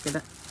ಸೀಕ್ವೆನ್ಸ್ ವರ್ಕ್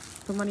ಇದೆ.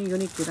 ತುಂಬಾ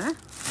ಯೂನಿಕ್ ಇದೆ.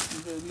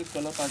 ಇಲ್ಲಿ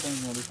ಕಲರ್ ಪ್ಯಾಟರ್ನ್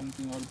ನೋಡಿ,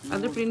 ಸಮಥಿಂಗ್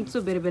ಅದ್ರ ಪ್ರಿಂಟ್ಸು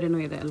ಬೇರೆ ಬೇರೆನೂ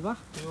ಇದೆ ಅಲ್ವಾ?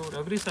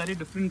 ಎವ್ರಿ ಸಾರಿ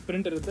ಡಿಫ್ರೆಂಟ್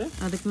ಪ್ರಿಂಟ್ ಇರುತ್ತೆ.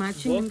 ಅದಕ್ಕೆ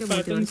ಮ್ಯಾಚಿಂಗ್ ನಿಮಗೆ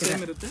ಪ್ಯಾಟರ್ನ್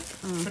ಸೇಮ್ ಇರುತ್ತೆ.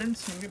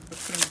 ಪ್ರಿಂಟ್ಸ್ ನಿಮಗೆ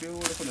ಡಿಫ್ರೆಂಟ್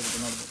ಬ್ಯೂಟಿಫುಲ್ ಇರುತ್ತೆ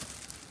ನೋಡ್ಬೋದು.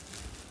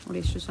 ನೋಡಿ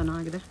ಎಷ್ಟು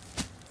ಚೆನ್ನಾಗಿದೆ.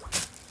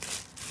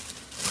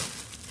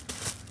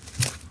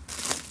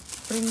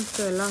 ಪ್ರಿಂಟ್ಸ್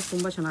ಎಲ್ಲ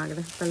ತುಂಬ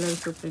ಚೆನ್ನಾಗಿದೆ.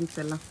 ಕಲರ್ಸು ಪ್ರಿಂಟ್ಸ್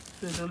ಎಲ್ಲ.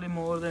 ಇದರಲ್ಲಿ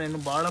ಮೋರ್ ದೆನ್ ಇನ್ನು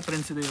ಭಾಳ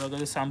ಪ್ರಿಂಟ್ಸ್ ಇದೆ.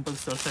 ಇವಾಗ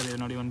ಸ್ಯಾಂಪಲ್ಸ್ ತೋರಿಸ್ತಾ ಇದೆ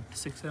ನೋಡಿ, ಒಂದು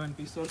 6-7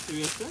 ಪೀಸ್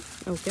ತೋರಿಸ್ತೀವಿ ಅಷ್ಟೇ.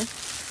 Okay,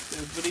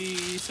 every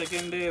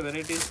second day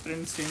varieties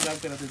prints change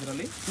ಆಗ್ತಿರುತ್ತೆ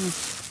ಇದರಲ್ಲಿ.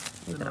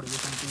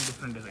 ಸಮಥಿಂಗ್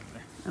ಡಿಫ್ರೆಂಟ್ ಡಿಸೈನ್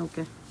ಇದೆ.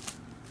 Okay,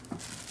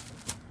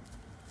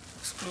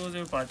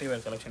 exclusive party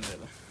wear collection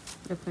ಇದೆ.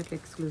 Definitely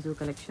exclusive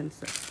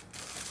collections.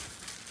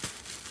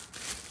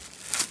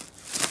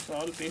 So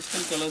all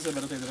pastel colours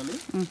ಬರುತ್ತೆ ಇದರಲ್ಲಿ.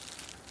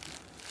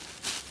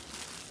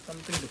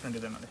 ಸಮಥಿಂಗ್ ಡಿಫ್ರೆಂಟ್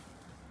ಇದೆ ನೋಡಿ,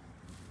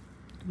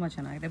 ತುಂಬ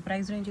ಚೆನ್ನಾಗಿದೆ.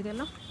 ಪ್ರೈಸ್ ರೇಂಜ್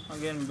ಇದೆಯಲ್ಲ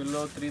ಅಗೇನ್ ಬಿಲೋ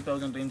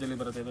 3000 ರೇಂಜಲ್ಲಿ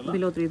ಬರುತ್ತೆ ಇದೆಲ್ಲ.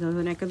 ಬಿಲೋ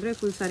 3000, ಯಾಕಂದರೆ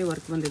ಫುಲ್ ಸಾರಿ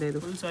ವರ್ಕ್ ಬಂದಿದೆ. ಇದು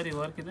ಫುಲ್ ಸಾರಿ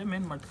ವರ್ಕ್ ಇದೆ.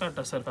 ಮೇನ್ ಮಟ್ಕಾ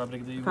ಟಸರ್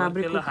ಫ್ಯಾಬ್ರಿಕ್ ಇದೆ.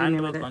 ಫ್ಯಾಬ್ರಿಕ್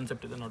ಹ್ಯಾಂಡ್ ವರ್ಕ್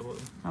ಕಾನ್ಸೆಪ್ಟ್ ಇದೆ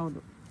ನೋಡ್ಬೋದು.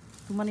 ಹೌದು,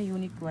 ತುಂಬಾ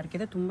ಯೂನಿಕ್ ವರ್ಕ್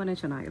ಇದೆ, ತುಂಬಾ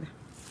ಚೆನ್ನಾಗಿದೆ.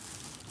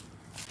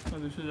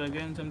 This is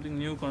again something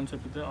new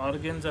concept ಇದೆ.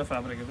 ಆರ್ಗೆನ್ಸಾ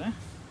ಫ್ಯಾಬ್ರಿಕ್ ಇದೆ,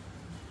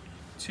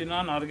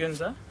 ಚಿನಾನ್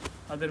ಆರ್ಗೆನ್ಸಾ.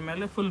 ಅದ್ರ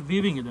ಮೇಲೆ ಫುಲ್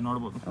ವೀವಿಂಗ್ ಇದೆ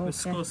ನೋಡ್ಬೋದು.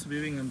 ವಿಸ್ಕೋಸ್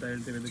ವೀವಿಂಗ್ ಅಂತ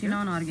ಹೇಳ್ತೀವಿ ಇದಕ್ಕೆ.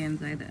 ಚಿನಾನ್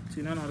ಆರ್ಗೆನ್ಸಾ ಇದೆ.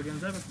 Chinon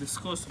organza with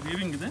viscose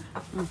weaving ಇದೆ.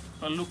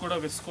 ಅಲ್ಲೂ ಕೂಡ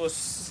ವಿಸ್ಕೋಸ್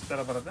ತರ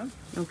ಬರುತ್ತೆ.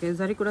 ಓಕೆ,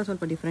 ಸರಿ ಕೂಡ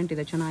ಸ್ವಲ್ಪ ಡಿಫ್ರೆಂಟ್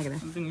ಇದೆ, ಚೆನ್ನಾಗಿದೆ.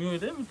 ಸಮಥಿಂಗ್ ನ್ಯೂ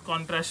ಇದೆ. ವಿತ್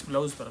ಕಾಂಟ್ರಾಸ್ಟ್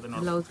ಬ್ಲೌಸ್ ಬರುತ್ತೆ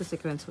ನೋಡಿ. ಬ್ಲೌಸ್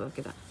ಸೀಕ್ವೆನ್ಸ್ ವರ್ಕ್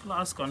ಇದೆ.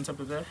 ಕ್ಲಾಸ್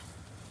ಕಾನ್ಸೆಪ್ಟ್ ಇದೆ.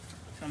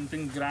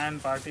 Something grand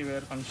party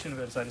wear, function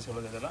wear saris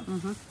ಇದೆಲ್ಲ.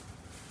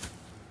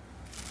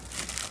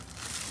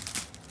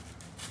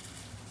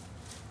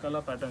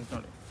 ಕಲರ್ ಪ್ಯಾಟರ್ನ್ಸ್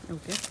ನೋಡಿ.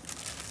 ಓಕೆ,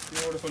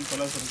 ಬ್ಯೂಟಿಫುಲ್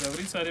ಕಲರ್ಸ್ ಬರುತ್ತೆ.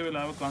 Every sorry will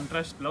have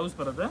contrast blouse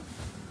ಬರುತ್ತೆ.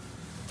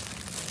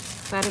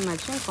 ಸ್ಯಾರಿ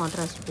ಮ್ಯಾಚಿಂಗ್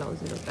ಕಾಂಟ್ರಾಸ್ಟ್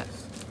ಬ್ಲೌಸ್ ಇರುತ್ತೆ.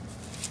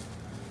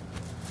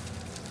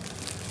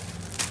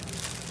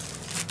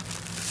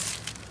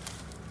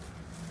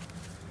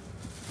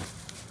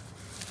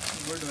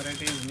 ಗುಡ್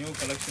ವೆರೈಟೀಸ್, ನ್ಯೂ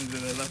ಕಲೆಕ್ಷನ್ಸ್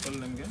ಇದೆಲ್ಲ ಫುಲ್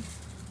ನಿಮಗೆ.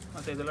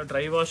 ಮತ್ತು ಇದೆಲ್ಲ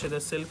ಡ್ರೈ ವಾಶ್ ಇದೆ,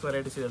 ಸಿಲ್ಕ್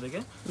ವೆರೈಟೀಸ್ ಇದೆ.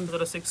 ಅದಕ್ಕೆ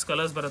ಇದರ 6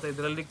 ಕಲರ್ಸ್ ಬರುತ್ತೆ.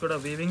 ಇದರಲ್ಲಿ ಕೂಡ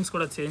ವೀವಿಂಗ್ಸ್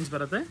ಕೂಡ ಚೇಂಜ್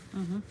ಬರುತ್ತೆ.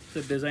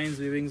 ಡಿಸೈನ್ಸ್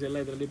ವೀವಿಂಗ್ಸ್ ಎಲ್ಲ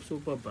ಇದರಲ್ಲಿ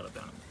ಸೂಪರ್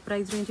ಬರುತ್ತೆ.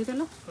 ಪ್ರೈಸ್ ರೇಂಜ್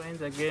ಇದೆಲ್ಲ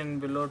ಪ್ರೈಸ್ ಅಗೇನ್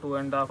ಬಿಲೋ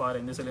 2.5 ಆ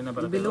ರೇಂಜಸ್ಸಲ್ಲಿನೇ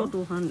ಬರುತ್ತೆ. ಬಿಲೋ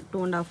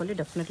 2.5 ಅಲ್ಲಿ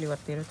ಡೆಫಿನೆಟ್ಲಿ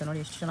ವರ್ತ್ ಇರುತ್ತೆ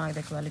ನೋಡಿ. ಎಷ್ಟು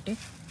ಚೆನ್ನಾಗಿದೆ ಕ್ವಾಲಿಟಿ.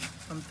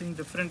 ಸಮಥಿಂಗ್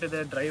ಡಿಫ್ರೆಂಟ್ ಇದೆ.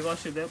 ಡ್ರೈ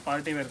ವಾಶ್ ಇದೆ,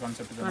 ಪಾರ್ಟಿ ವೇರ್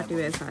ಕಾನ್ಸೆಪ್ಟ್ ಇದೆ. Party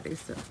wear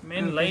saris.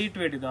 Main light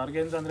weight ಇದೆ.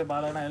 ಆರ್ಗೆನ್ಸ್ ಅಂದ್ರೆ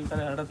ಬಾಲನ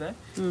ಹೇಳ್ತಾರೆ ಹರಡುತ್ತೆ.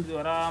 ಇದು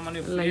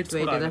ಆರಾಮಾಗಿ ಲೈಟ್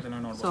ವೇಟ್ ಇದೆ,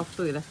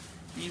 ಸಾಫ್ಟ್ ಇದೆ,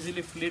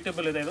 ಈಸಿಲಿ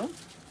ಫ್ಲೀಟಬಲ್ ಇದೆ. ಇದು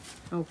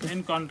ಓಕೆ.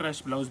 ಮೇನ್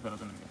ಕಾಂಟ್ರಾಸ್ಟ್ ಬ್ಲೌಸ್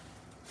ಬರುತ್ತೆ ನಿಮಗೆ.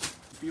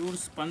 ಪ್ಯೂರ್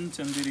ಸ್ಪಂಜ್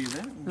ಚಂದಿರಿ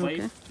ಇದೆ.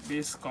 ವೈಟ್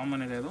ಬೇಸ್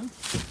ಕಾಮನ್ ಇದೆ. ಇದು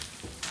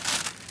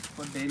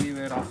daily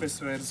wear, office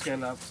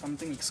ವೇರ್ಸ್ಗೆಲ್ಲ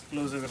something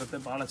exclusive ಇರುತ್ತೆ.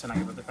 ಭಾಳ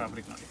ಚೆನ್ನಾಗಿರುತ್ತೆ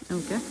ಫ್ಯಾಬ್ರಿಕ್ ನೋಡಿ.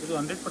 ಓಕೆ, ಇದು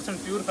 100%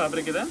 ಪ್ಯೂರ್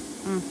ಫ್ಯಾಬ್ರಿಕ್ ಇದೆ.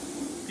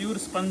 ಪ್ಯೂರ್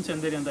ಸ್ಪಂಜ್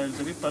ಚಂದಿರಿ ಅಂತ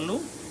ಹೇಳ್ತೀವಿ. ಪಲ್ಲು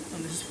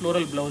ಒಂದು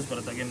ಫ್ಲೋರಲ್ ಬ್ಲೌಸ್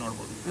ಬರುತ್ತೆ. ಅಗೇನ್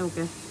ನೋಡ್ಬೋದು.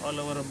 ಓಕೆ, ಆಲ್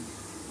ಓವರ್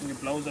ನಿಮಗೆ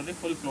ಬ್ಲೌಸಲ್ಲಿ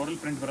ಫುಲ್ ಫ್ಲೋರಲ್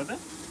ಪ್ರಿಂಟ್ ಬರುತ್ತೆ.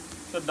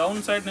 ಸೊ ಡೌನ್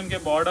ಸೈಡ್ ನಿಮಗೆ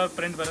ಬಾರ್ಡರ್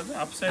ಪ್ರಿಂಟ್ ಬರುತ್ತೆ.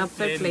 ಅಪ್ ಸೈಡ್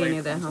ಪ್ಲೇನ್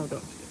ಇದೆ. ಹೌದು.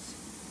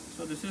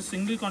 So this is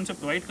single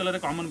concept. White colour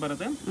common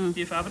ಬರುತ್ತೆ.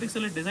 ಈ ಫ್ಯಾಬ್ರಿಕ್ಸ್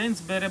ಅಲ್ಲಿ ಡಿಸೈನ್ಸ್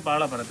ಬೇರೆ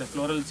ಭಾಳ ಬರುತ್ತೆ.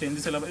 ಫ್ಲೋರಲ್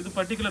ಚೇಂಜಸ್ ಎಲ್ಲ. ಇದು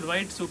particular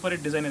white super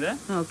hit design ಇದೆ.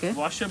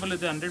 ವಾಷಬಲ್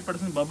ಇದೆ.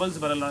 100% ಬಬಲ್ಸ್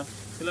ಬರಲ್ಲ.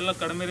 ಇಲ್ಲೆಲ್ಲ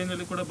ಕಡಿಮೆ ರೇಂಜ್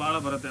ಅಲ್ಲಿ ಕೂಡ ಭಾಳ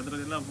ಬರುತ್ತೆ.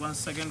 ಅದರಲ್ಲ 1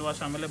 ಸೆಕೆಂಡ್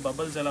ವಾಶ್, ಆಮೇಲೆ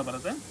ಬಬಲ್ಸ್ ಎಲ್ಲ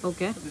ಬರುತ್ತೆ.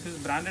 Okay, this is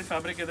branded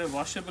fabric ಇದೆ.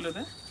 ವಾಷಬಲ್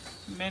ಇದೆ.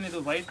 ಮೇನ್ ಇದು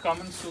ವೈಟ್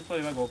ಕಾಮನ್ ಸೂಪರ್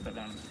ಇವಾಗ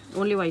ಹೋಗ್ತದೆ.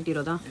 ಓನ್ಲಿ ವೈಟ್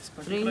ಇರೋದಾ?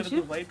 ರೇಂಜ್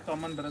ವೈಟ್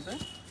ಕಾಮನ್ ಬರುತ್ತೆ.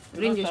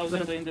 ರೇಂಜ್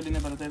 1000 ರೇಂಜ್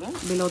ಅಲ್ಲಿನೇ ಬರುತ್ತೆ. ಇದು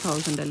ಬಿಲೋ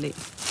 1000 ಅಲ್ಲಿ.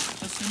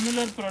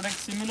 ಸಿಮಿಲರ್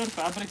ಪ್ರಾಡಕ್ಟ್, ಸಿಮಿಲರ್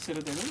ಫ್ಯಾಬ್ರಿಕ್ಸ್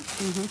ಇರುತ್ತೆ.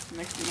 ಇದು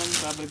ನೆಕ್ಸ್ಟ್ ಇನ್ನೊಂದು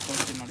ಫ್ಯಾಬ್ರಿಕ್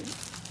ತೋರಿಸ್ತೀನಿ ನೋಡಿ.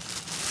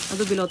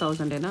 ಅದು ಬಿಲೋ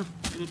 1000 ಏನಾ?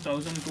 ಇದು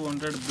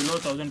 1200, ಬಿಲೋ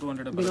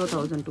 1200. ಬಿಲೋ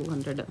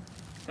 1200.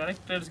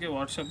 ಕರೆಕ್ಟ್ ರೇಟ್ಸ್ಗೆ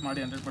ವಾಟ್ಸಪ್ ಮಾಡಿ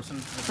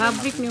 100%.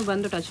 ಫ್ಯಾಬ್ರಿಕ್ ನೀವು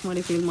ಬಂದು ಟಚ್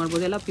ಮಾಡಿ ಫೀಲ್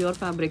ಮಾಡ್ಬೋದು. ಎಲ್ಲ ಪ್ಯೂರ್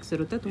ಫ್ಯಾಬ್ರಿಕ್ಸ್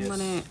ಇರುತ್ತೆ.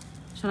 ತುಂಬಾನೇ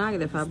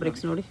ಚೆನ್ನಾಗಿದೆ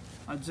ಫ್ಯಾಬ್ರಿಕ್ಸ್ ನೋಡಿ.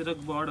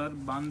 ಅಜ್ರಕ್ ಬಾರ್ಡರ್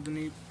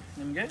ಬಾಂಧನಿ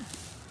ನಿಮಗೆ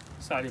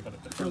ಸಾರಿ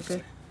ಬರುತ್ತೆ. ಓಕೆ,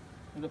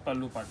 ಇದು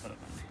ಪಲ್ಲು ಪಾರ್ಟ್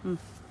ಬರುತ್ತೆ ನೋಡಿ.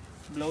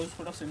 ಬ್ಲೌಸ್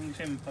ಕೂಡ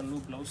ಸೇಮ್ ಪಲ್ಲು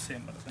ಬ್ಲೌಸ್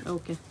ಸೇಮ್ ಬರುತ್ತೆ.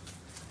 ಓಕೆ,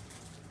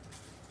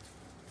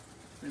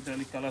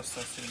 ಇದರಲ್ಲಿ ಕಲರ್ಸ್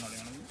ತೋರಿಸ್ತೀವಿ ನೋಡಿ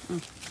ನನಗೆ.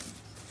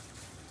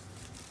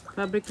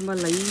 ಫ್ಯಾಬ್ರಿಕ್ ತುಂಬ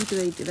ಲೈಟ್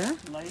ವೆಯ್ಟ್ ಇದೆ.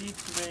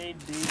 Light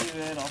weight, daily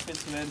wear,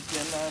 office wares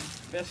ಎಲ್ಲ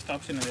ಬೆಸ್ಟ್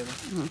ಆಪ್ಷನ್ ಇದೆ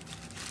ಇದು.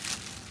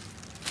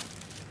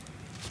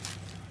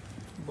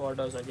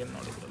 ಬಾರ್ಡರ್ಸ್ ಅಗೇನ್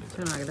ನೋಡಿ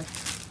ಚೆನ್ನಾಗಿದೆ.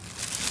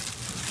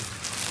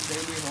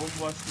 ಡೈಲಿ ಹೋಮ್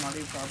ವಾಶ್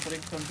ಮಾಡಿ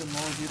ಫ್ಯಾಬ್ರಿಕ್ ಅಂತೂ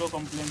ಝೀರೋ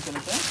ಕಂಪ್ಲೇಂಟ್ಸ್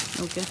ಇರುತ್ತೆ.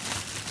 ಓಕೆ,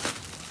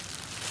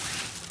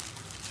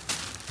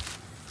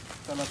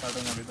 ಕಲರ್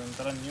ಪ್ಯಾಟರ್ನ್ ನೋಡಿ.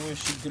 ಒಂಥರ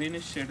ನ್ಯೂಶ್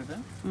ಗ್ರೀನಿಶ್ ಶೇಡ್ ಇದೆ.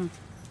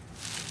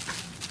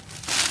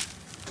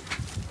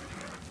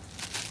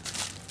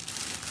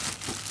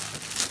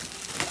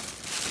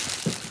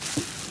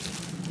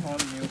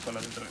 ಆಲ್ ನ್ಯೂ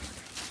ಕಲರ್ ಇದ್ರೆ.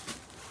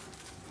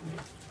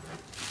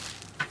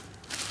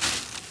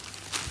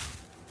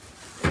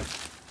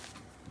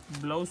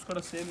 ಬ್ಲೌಸ್ ಕೂಡ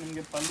ಸೇಮ್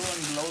ನಿಮಗೆ ಪಲ್ಲು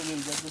ಆ್ಯಂಡ್ ಬ್ಲೌಸ್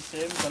ಇಲ್ಲದೆ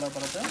ಸೇಮ್ ಕಲರ್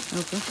ಬರುತ್ತೆ.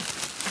 ಓಕೆ,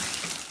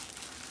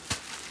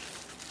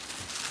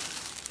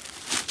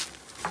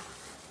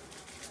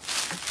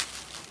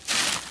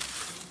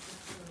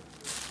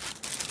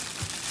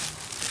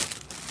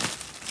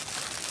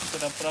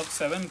 ಅಪ್ರಾಕ್ಸ್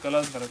 7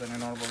 ಕಲರ್ಸ್ ಬರುತ್ತೆ.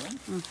 ನೀವು ನೋಡ್ಬೋದು.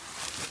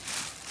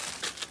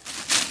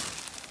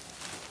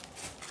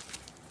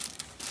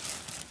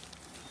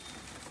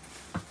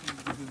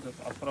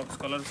 ಅಪ್ರಾಕ್ಸ್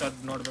ಕಲರ್ ಚಾರ್ಟ್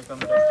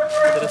ನೋಡ್ಬೇಕಂದ್ರೆ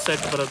ಇದರ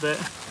ಸೆಟ್ ಬರುತ್ತೆ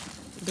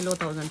ಬಿಲೋ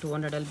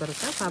 1200 ಅಲ್ಲಿ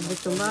ಬರುತ್ತೆ.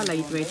 ಫ್ಯಾಬ್ರಿಕ್ ತುಂಬ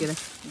ಲೈಟ್ ವೆಯ್ಟ್ ಇದೆ.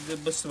 ಇದು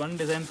ಬಸ್ ಒನ್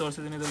ಡಿಸೈನ್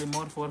ತೋರಿಸಿದ್ದೀನಿ, ಇದರಲ್ಲಿ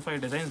 4-5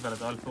 ಡಿಸೈನ್ಸ್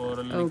ಬರುತ್ತೆ all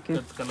ಫೋರಲ್ಲಿ.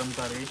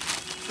 Kalamkari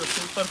so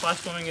super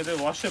fast moving ಇದೆ,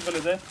 ವಾಷಬಲ್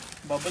ಇದೆ,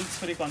 ಬಬಲ್ಸ್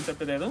ಫ್ರೀ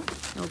ಕಾನ್ಸೆಪ್ಟ್ ಇದೆ ಇದು.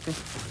 Okay,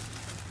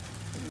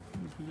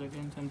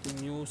 again something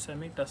new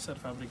semi tussar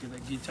fabric ಇದೆ,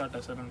 ಗೀಚಾ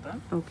ಟಸರ್ ಅಂತ.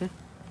 ಓಕೆ,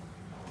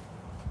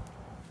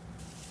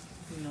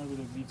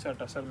 ನೋಡ್ಬೋದು ಗೀಚಾ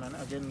ಟಸರ್ ಮೇಲೆ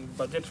ಅಗೇನ್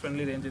ಬಜೆಟ್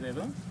ಫ್ರೆಂಡ್ಲಿ ರೇಂಜ್ ಇದೆ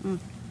ಇದು.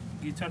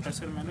 ಗೀಚಾ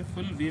ಟಸರ್ ಮೇಲೆ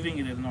ಫುಲ್ ವೀವಿಂಗ್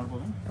ಇದೆ ಇದು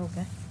ನೋಡ್ಬೋದು.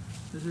 Okay,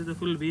 this is the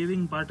full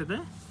weaving part ಇದೆ.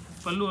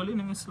 ಪಲ್ಲು ಅಲ್ಲಿ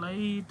ನಿಮಗೆ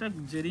ಸ್ಲೈಟಾಗಿ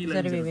ಜರಿ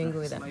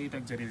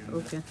ಸ್ಲೈಟಾಗಿ ಜರಿ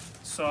ಇದೆ.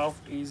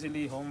 Soft,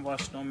 easily home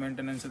wash, no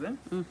maintenance ಇದೆ.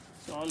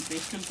 ಸೊ ಆಲ್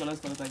ಪೇಸ್ಟಲ್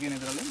ಕಲರ್ಸ್ ಬರುತ್ತೆ ಅಗೇನ್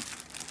ಇದರಲ್ಲಿ.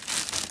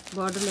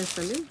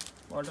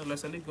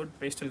 ಬಾರ್ಡರ್ಲೆಸ್ ಅಲ್ಲಿ ಗುಡ್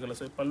ಪೇಸ್ಟಲ್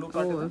ಕಲರ್ಸ್. ಪಲ್ಲು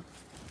ಪಾರ್ಟ್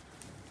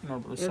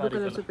ನೋಡ್ಬೋದು,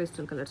 ಸಾರಿ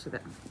ಪೇಸ್ಟಲ್ ಕಲರ್ಸ್ ಇದೆ.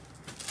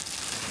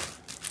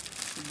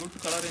 ಗುಡ್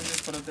ಕಲರ್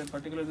ರೇಂಜಸ್ ಬರುತ್ತೆ.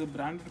 ಪರ್ಟಿಕ್ಯುಲರ್ ಇದು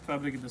ಬ್ರಾಂಡೆಡ್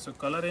ಫ್ಯಾಬ್ರಿಕ್ ಇದೆ. ಸೊ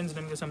ಕಲರ್ ರೇಂಜ್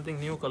ನಿಮಗೆ ಸಮಥಿಂಗ್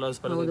ನ್ಯೂ ಕಲರ್ಸ್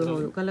ಬರುತ್ತೆ.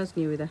 ಹೌದು, ಕಲರ್ಸ್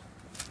ನ್ಯೂ ಇದೆ.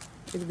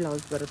 ಇದು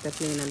ಬ್ಲೌಸ್ ಬರುತ್ತೆ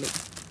ಪ್ಲೇನ್ ಅಲ್ಲಿ.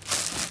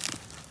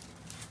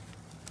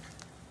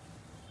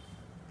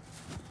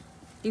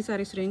 ಈ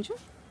ಸ್ಯಾರೀಸ್ ರೇಂಜು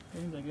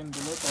ಅಗೇನ್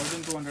ಬಿಲೋ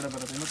 1200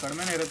 ಬರುತ್ತೆ. ಇನ್ನು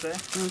ಕಡಿಮೆನೇ ಇರುತ್ತೆ.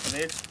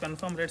 ರೇಟ್ಸ್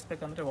ಕನ್ಫರ್ಮ್ ರೇಟ್ಸ್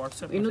ಬೇಕಂದ್ರೆ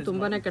ವಾಟ್ಸಪ್ ಇನ್ನು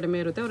ತುಂಬಾನೇ ಕಡಿಮೆ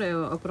ಇರುತ್ತೆ. ಅವರು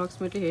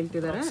ಅಪ್ರಾಕ್ಸಿಮೇಟ್ಲಿ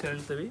ಹೇಳ್ತಿದ್ದಾರೆ,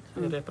 ಹೇಳ್ತೀವಿ.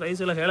 ಪ್ರೈಸ್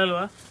ಎಲ್ಲ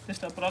ಹೇಳಲ್ವಾ,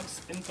 ಜಸ್ಟ್ ಅಪ್ರಾಕ್ಸ್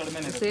ಇನ್ನು ಕಡಿಮೆ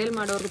ಇರುತ್ತೆ. ಸೇಲ್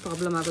ಮಾಡೋರಿಗೆ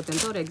ಪ್ರಾಬ್ಲಮ್ ಆಗುತ್ತೆ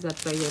ಅಂತ ಅವ್ರು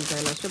ಎಕ್ಸಾಕ್ಟ್ ಪ್ರೈಸ್ ಹೇಳ್ತಾ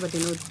ಇಲ್ಲ ಅಷ್ಟೇ. ಬಟ್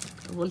ಇನ್ನು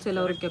ಹೋಲ್ಸೇಲ್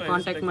ಅವ್ರಿಗೆ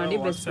ಕಾಂಟ್ಯಾಕ್ಟ್ ಮಾಡಿ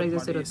ಬೆಸ್ಟ್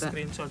ಪ್ರೈಸಸ್ ಇರುತ್ತೆ.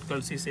 ಸ್ಕ್ರೀನ್ ಶಾಟ್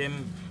ಕಳಿಸಿ ಸೇಮ್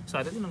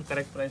ಸಾರಿ ನಮ್ಮ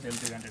ಕರೆಕ್ಟ್ ಪ್ರೈಸ್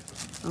ಹೇಳ್ತೀವಿ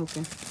 100%.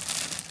 ಓಕೆ,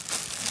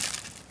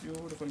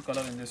 ಬ್ಯೂಟಿಫುಲ್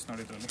ಕಲರ್ ರೇಂಜಸ್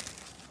ನೋಡಿ ಇದರಲ್ಲಿ.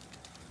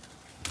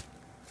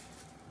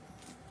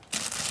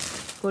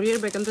 ಕೊರಿಯರ್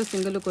ಬೇಕಂದ್ರೆ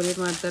ಸಿಂಗಲ್ ಕೊರಿಯರ್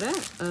ಮಾಡ್ತಾರೆ.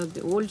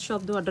 ಓಲ್ಡ್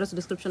ಶಾಪ್ದು ಅಡ್ರೆಸ್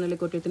ಡಿಸ್ಕ್ರಿಪ್ಷನಲ್ಲಿ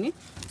ಕೊಟ್ಟಿರ್ತೀನಿ.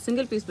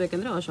 ಸಿಂಗಲ್ ಪೀಸ್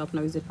ಬೇಕಂದ್ರೆ ಆ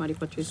ಶಾಪ್ನ ವಿಸಿಟ್ ಮಾಡಿ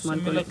ಪರ್ಚೇಸ್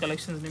ಮಾಡ್ಕೊಳ್ಳಿ.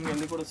 ಕಲೆಕ್ಷನ್ಸ್ ನಿಮಗೆ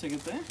ಎಲ್ಲಿ ಕೂಡ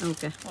ಸಿಗುತ್ತೆ.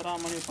 ಓಕೆ,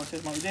 ಆರಾಮಾಗಿ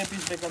ಪರ್ಚೇಸ್ ಮಾಡಿ. ಇದೇ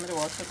ಪೀಸ್ ಬೇಕಂದ್ರೆ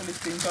ವಾಟ್ಸಪ್ಪಲ್ಲಿ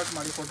ಸ್ಕ್ರೀನ್ ಶಾಟ್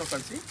ಮಾಡಿ ಫೋಟೋ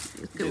ಕಳಿಸಿ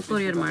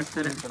ಕೊರಿಯರ್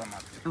ಮಾಡ್ತಾರೆ.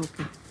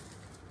 Okay,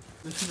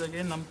 this is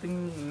again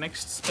ನಮ್ಥಿಂಗ್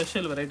next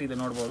special variety ಇದೆ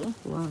ನೋಡ್ಬೋದು.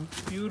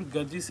 ಪ್ಯೂರ್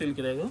ಗಜ್ಜಿ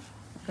ಸಿಲ್ಕ್ ಇದೆ ಇದು.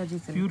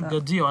 ಪ್ಯೂರ್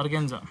ಗಜ್ಜಿ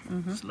ಆರ್ಗೆನ್ಜಾ,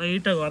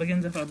 ಸ್ಲೈಟ್ ಆಗಿ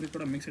ಆರ್ಗೆನ್ಜಾ ಫ್ಯಾಬ್ರಿಕ್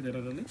ಕೂಡ ಮಿಕ್ಸ್ ಇದೆ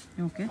ಇದರಲ್ಲಿ.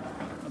 ಓಕೆ,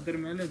 ಅದ್ರ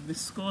ಮೇಲೆ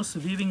ವಿಸ್ಕೋಸ್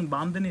ವೀವಿಂಗ್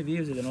ಬಾಂಧನಿ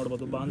ವೀವ್ಸ್ ಇದೆ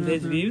ನೋಡ್ಬೋದು,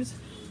 ಬಾಂದೇಜ್ ವೀವ್ಸ್.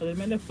 ಅದ್ರ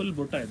ಮೇಲೆ ಫುಲ್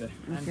ಬುಟ್ಟ ಇದೆ,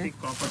 ಆಂಟಿಕ್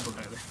ಕಾಪರ್ ಬುಟ್ಟ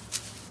ಇದೆ.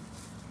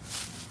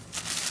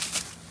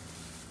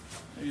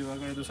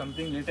 ಇವಾಗ ಇದು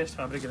ಸಮಥಿಂಗ್ ಲೇಟೆಸ್ಟ್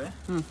ಫ್ಯಾಬ್ರಿಕ್ ಇದೆ.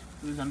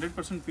 ಇದು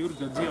 100% ಪ್ಯೂರ್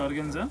ಗಜ್ಜಿ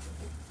ಆರ್ಗೆನ್ಜಾ.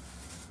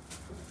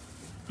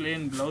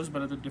 ಪ್ಲೇನ್ ಬ್ಲೌಸ್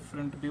ಬರುತ್ತೆ,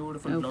 ಡಿಫ್ರೆಂಟ್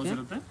ಬ್ಯೂಟಿಫುಲ್ ಬ್ಲೌಸ್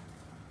ಇರುತ್ತೆ.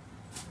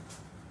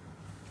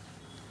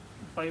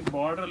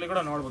 ಬಾರ್ಡರ್ ಅಲ್ಲಿ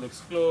ಕೂಡ ನೋಡ್ಬೋದು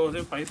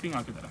ಎಕ್ಸ್ಕ್ಲೂಸಿವ್ ಪೈಪಿಂಗ್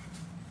ಹಾಕಿದ್ದಾರೆ.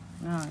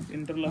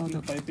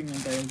 ಇಂಟರ್ಲಾಕಿಂಗ್ ಪೈಪಿಂಗ್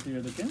ಅಂತ ಹೇಳ್ತೀವಿ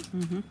ಅದಕ್ಕೆ.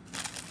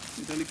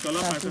 ಇದರಲ್ಲಿ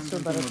ಕಲರ್ ಪ್ಯಾಟರ್ನ್ಸ್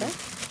ಬರುತ್ತೆ.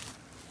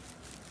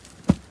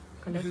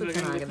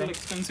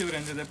 ಎಕ್ಸ್ಪೆನ್ಸಿವ್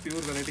ರೇಂಜ್ ಇದೆ,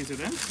 ಪ್ಯೂರ್ ವೆರೈಟೀಸ್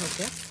ಇದೆ.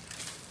 ಓಕೆ,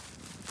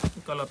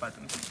 ಕಲರ್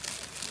ಪ್ಯಾಟರ್ನ್ಸ್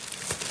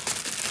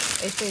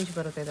ಎಷ್ಟು ರೇಂಜ್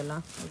ಬರುತ್ತೆ ಇದೆಲ್ಲ?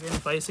 ಅಗೇನ್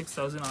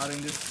 5,000-6,000 ಆ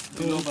ರೇಂಜಸ್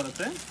ಬಿಲೋ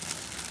ಬರುತ್ತೆ.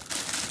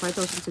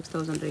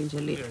 5,000-6,000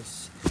 ರೇಂಜಲ್ಲಿ.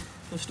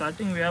 So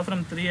starting we have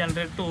from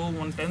 300 to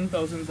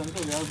 10,000 ತನಕ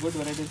we have good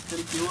varieties.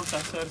 Pure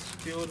ಟಸರ್ಸ್,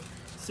 pure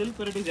silk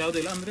varieties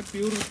ಯಾವುದಿಲ್ಲ ಅಂದರೆ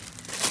ಪ್ಯೂರ್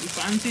ಈ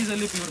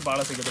ಫ್ಯಾನ್ಸೀಸಲ್ಲಿ ಪ್ಯೂರ್ ಭಾಳ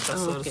ಸಿಗುತ್ತೆ.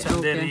 ಟಸರ್,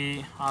 ಚಂದೇರಿ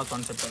ಆ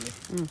ಕಾನ್ಸೆಪ್ಟಲ್ಲಿ.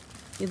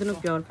 ಇದನ್ನು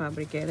ಪ್ಯೂರ್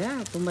ಫ್ಯಾಬ್ರಿಕ್ ಇದೆ,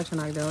 ತುಂಬ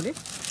ಚೆನ್ನಾಗಿದೆ ನೋಡಿ.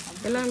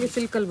 ಎಲ್ಲ ನಮಗೆ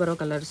ಸಿಲ್ಕಲ್ಲಿ ಬರೋ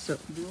ಕಲರ್ಸ್,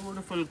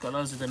 ಬ್ಯೂಟಿಫುಲ್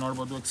ಕಲರ್ಸ್ ಇದೆ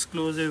ನೋಡ್ಬೋದು.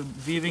 ಎಕ್ಸ್ಕ್ಲೂಸಿವ್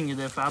ವೀವಿಂಗ್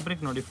ಇದೆ.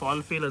 ಫ್ಯಾಬ್ರಿಕ್ ನೋಡಿ,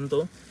 ಫಾಲ್ ಫೀಲ್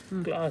ಅಂತೂ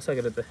ಕ್ಲಾಸ್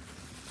ಆಗಿರುತ್ತೆ.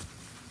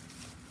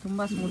 ತುಂಬ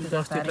ಸ್ಮೂತ್,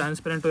 ಜಾಸ್ತಿ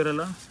ಟ್ರಾನ್ಸ್ಪರೆಂಟು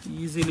ಇರಲ್ಲ.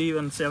 ಈಸಿಲಿ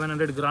ಒಂದು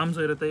 700 ಗ್ರಾಮ್ಸ್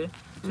ಇರುತ್ತೆ.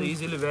 ಸೊ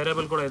ಈಸಿಲಿ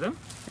ವೇರಿಯಬಲ್ ಕೂಡ ಇದೆ.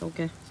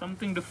 Okay,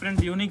 something different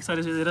unique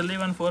saris ಇದೆ. ಇದರಲ್ಲಿ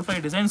ಒಂದು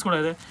 4-5 ಡಿಸೈನ್ಸ್ ಕೂಡ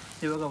ಇದೆ.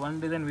 ಇವಾಗ ಒಂದು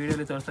ಡಿಸೈನ್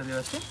ವೀಡಿಯೋಲಿ ತೋರಿಸ್ತಾ ಇದ್ದೀವಿ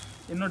ಅಷ್ಟೇ.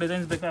 ಇನ್ನೂ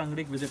ಡಿಸೈನ್ಸ್ ಬೇಕಾ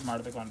ಅಂಗಡಿಗೆ ವಿಸಿಟ್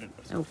ಮಾಡಬೇಕು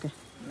 100%. ಓಕೆ,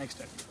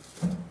 ನೆಕ್ಸ್ಟ್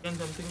ಏನು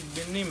ಸಮಥಿಂಗ್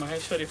ಬಿನ್ನಿ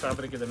ಮಹೇಶ್ವರಿ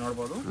ಫ್ಯಾಬ್ರಿಕ್ ಇದೆ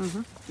ನೋಡ್ಬೋದು.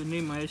 ಬಿನ್ನಿ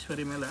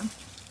ಮಹೇಶ್ವರಿ ಮೇಲೆ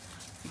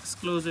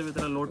ಎಕ್ಸ್ಕ್ಲೂಸಿವ್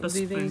ಇದರ ಲೋಟಸ್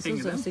ಪ್ರಿಂಟಿಂಗ್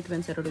ಇದೆ,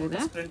 ಸೀಕ್ವೆನ್ಸ್ ಎರಡು ಇದೆ,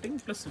 ಪ್ರಿಂಟಿಂಗ್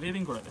ಪ್ಲಸ್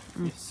ವೀವಿಂಗ್ ಕೂಡ ಇದೆ.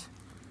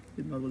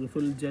 ಇದು ನೋಡ್ಬೋದು,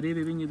 ಫುಲ್ ಜರಿ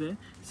ವೀವಿಂಗ್ ಇದೆ,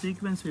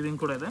 ಸೀಕ್ವೆನ್ಸ್ ವೀವಿಂಗ್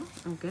ಕೂಡ ಇದೆ.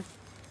 ಓಕೆ,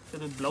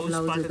 ಇದು ಬ್ಲೌಸ್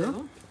ಪಾರ್ಟ್ ಇದೆ.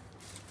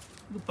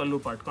 ಇದು ಪಲ್ಲು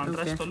ಪಾರ್ಟ್,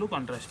 ಕಾಂಟ್ರಾಸ್ಟ್ ಪಲ್ಲು,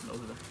 ಕಾಂಟ್ರಾಸ್ಟ್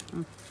ಬ್ಲೌಸ್ ಇದೆ.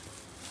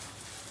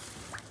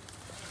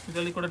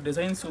 ಇದರಲ್ಲಿ ಕೂಡ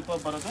ಡಿಸೈನ್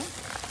ಸೂಪರ್ ಬರುತ್ತೆ.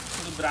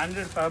 ಇದು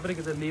ಬ್ರ್ಯಾಂಡೆಡ್ ಫ್ಯಾಬ್ರಿಕ್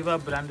ಇದೆ, ಲೀವಾ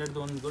ಬ್ರ್ಯಾಂಡೆಡ್.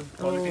 ಒಂದು ಗುಡ್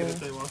ಕ್ವಾಲಿಟಿ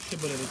ಇರುತ್ತೆ,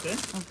 ವಾಷಬಲ್ ಇರುತ್ತೆ.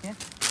 ಓಕೆ,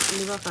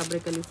 ಲೀವಾ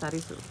ಫ್ಯಾಬ್ರಿಕಲ್ಲಿ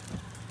ಸ್ಯಾರೀಸು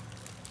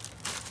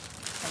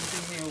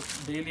ಸಮಥಿಂಗ್ ನೀವು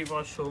ಡೈಲಿ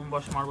ವಾಶ್, ಹೋಮ್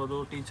ವಾಶ್ ಮಾಡ್ಬೋದು.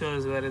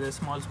 ಟೀಚರ್ಸ್ ವೇರ್ ಇದೆ,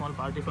 ಸ್ಮಾಲ್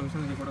ಪಾರ್ಟಿ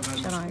ಫಂಕ್ಷನ್ಗೆ ಕೂಡ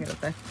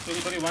ಚೆನ್ನಾಗಿರುತ್ತೆ. ಇದು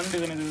ಬರೀ ಒಂದು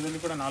ಡಿಸೈನ್ ಇದೆ,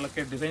 ಇದರಲ್ಲಿ ಕೂಡ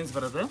 4 ಡಿಸೈನ್ಸ್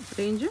ಬರುತ್ತೆ.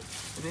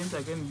 ರೇಂಜ್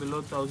ಅಗೇನ್ ಬಿಲೋ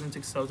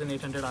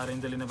 1,000-6,800 ಆ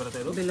ರೇಂಜಲ್ಲಿನೇ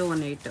ಬರುತ್ತೆ ಇದು. Below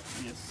 18.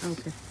 S,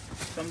 okay,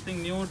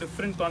 something new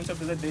different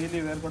concept ಇದೆ,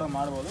 ಡೈಲಿ ವೇರ್ ಕೂಡ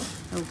ಮಾಡ್ಬೋದು.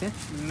 ಓಕೆ,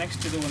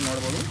 ನೆಕ್ಸ್ಟ್ ಇದು ಒಂದು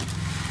ನೋಡ್ಬೋದು,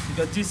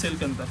 ಗಜ್ಜಿ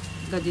ಸಿಲ್ಕ್ ಅಂತ.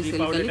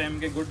 ದೀಪಾವಳಿ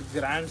ಟೈಮ್ಗೆ ಗುಡ್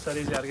ಗ್ರ್ಯಾಂಡ್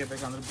ಸಾರೀಸ್ ಯಾರಿಗೆ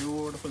ಬೇಕಂದ್ರೆ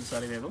ಬ್ಯೂಟಿಫುಲ್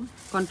ಸಾರಿ ಇದೆ ಇದು.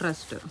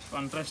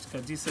 ಕಾಂಟ್ರಾಸ್ಟ್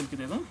ಗಜ್ಜಿ ಸಿಲ್ಕ್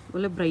ಇದೆ ಇದು.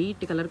 ಒಳ್ಳೆ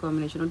ಬ್ರೈಟ್ ಕಲರ್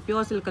ಕಾಂಬಿನೇಷನ್, ಒಂದು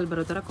ಪ್ಯೂರ್ ಸಿಲ್ಕ್ ಅಲ್ಲಿ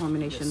ಬರೋ ಥರ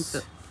ಕಾಂಬಿನೇಷನ್ಸ್.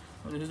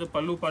 ಇದು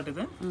ಪಲ್ಲು ಪಾರ್ಟ್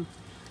ಇದೆ.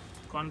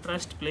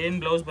 ಕಾಂಟ್ರಾಸ್ಟ್ ಪ್ಲೇನ್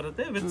ಬ್ಲೌಸ್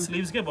ಬರುತ್ತೆ, ವಿತ್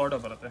ಸ್ಲೀವ್ಸ್ಗೆ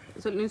ಬಾರ್ಡರ್ ಬರುತ್ತೆ.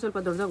 ನೀವು ಸ್ವಲ್ಪ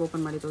ದೊಡ್ಡದಾಗಿ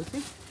ಓಪನ್ ಮಾಡಿ ತೋರಿಸಿ.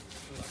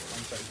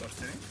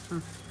 ತೋರಿಸ್ತೀವಿ.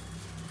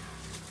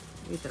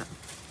 ಈ ಥರ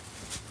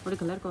ನೋಡಿ,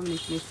 ಕಲರ್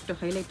ಕಾಂಬಿನೇಷನ್ ಎಷ್ಟು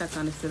ಹೈಲೈಟ್ ಆಗಿ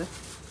ಕಾಣಿಸ್ತಿದೆ.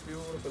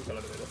 ಬ್ಯೂಟಿಫುಲ್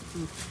ಕಲರ್ ಇದೆ,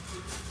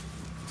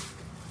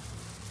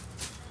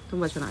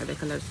 ತುಂಬ ಚೆನ್ನಾಗಿದೆ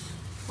ಕಲರ್ಸ್.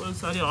 ಫುಲ್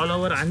ಸಾರಿ ಆಲ್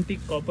ಓವರ್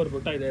ಆಂಟಿಕ್ ಕಾಪರ್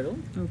ಬುಟ್ಟ ಇದೆ ಇದು.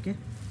 ಓಕೆ,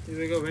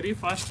 ಇವಾಗ very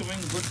fast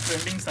moving good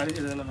trending saris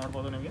ಇದೆಲ್ಲ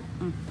ನೋಡ್ಬೋದು ನಿಮಗೆ.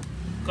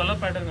 ಕಲರ್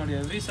ಪ್ಯಾಟರ್ನ್ ನೋಡಿ,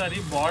 ಎವ್ರಿ ಸಾರಿ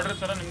ಬಾರ್ಡರ್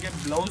ತರ ನಿಮಗೆ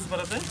ಬ್ಲೌಸ್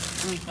ಬರುತ್ತೆ,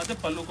 ಮತ್ತೆ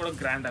ಪಲ್ಲು ಕೂಡ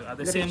ಗ್ರ್ಯಾಂಡ್ ಆಗಿ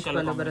ಅದೇ ಸೇಮ್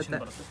ಕಲರ್ ಬರುತ್ತೆ.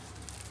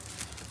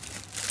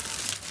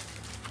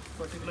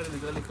 ಪರ್ಟಿಕ್ಯುಲರ್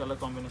ಇದರಲ್ಲಿ ಕಲರ್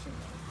ಕಾಂಬಿನೇಷನ್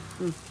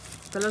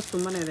ಕಲರ್ಸ್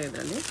ತುಂಬಾ ಇದೆ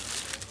ಇದರಲ್ಲಿ.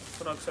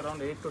 ಅಪ್ರಾಕ್ಸ್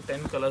ಅರೌಂಡ್ 8 to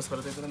 10 ಕಲರ್ಸ್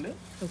ಬರುತ್ತೆ ಇದರಲ್ಲಿ.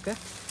 Okay,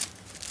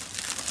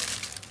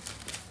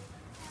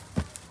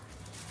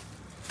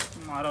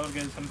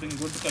 ಮಾರೋರಿಗೆ something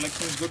good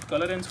collection, good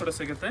colour range ಕೂಡ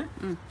ಸಿಗುತ್ತೆ.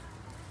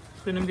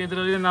 ಸೊ ನಿಮಗೆ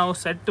ಇದರಲ್ಲಿ ನಾವು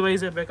ಸೆಟ್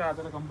ವೈಸ್ ಬೇಕಾ ಆ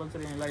ಥರ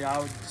ಕಂಪಲ್ಸರಿ ಏನಿಲ್ಲ.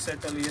 ಯಾವ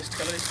ಸೆಟ್ಟಲ್ಲಿ ಎಷ್ಟು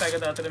ಕಲರ್ ಇಷ್ಟ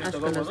ಆಗುತ್ತೆ ಆ ಥರ ನೀವು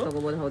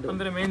ತೊಗೋಬೋದು.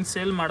 ಅಂದರೆ ಮೇನ್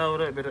ಸೇಲ್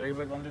ಮಾಡೋರು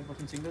ಇರಬೇಕು.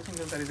 100%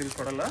 ಸಿಂಗಲ್ ಸಾರಿ ಇಲ್ಲಿ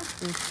ಕೊಡಲ್ಲ.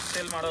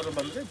 ಸೇಲ್ ಮಾಡೋರು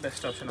ಬಂದರೆ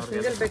ಬೆಸ್ಟ್ ಆಪ್ಷನ್ ಅವ್ರಿಗೆ.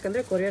 ಸಿಂಗಲ್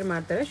ಬೇಕಂದರೆ ಕೊರಿಯರ್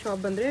ಮಾಡ್ತಾರೆ.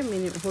 ಶಾಪ್ ಬಂದರೆ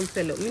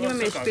ಹೋಲ್ಸೇಲ್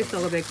ಮಿನಿಮಮ್ ಎಷ್ಟು ಪೀಸ್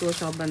ತೊಗೋಬೇಕು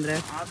ಶಾಪ್ ಬಂದರೆ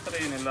ಆ ಥರ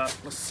ಏನಿಲ್ಲ.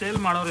 ಸೇಲ್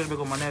ಮಾಡೋರು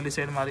ಇರಬೇಕು. ಮನೆಯಲ್ಲಿ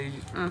ಸೇಲ್ ಮಾಡಿ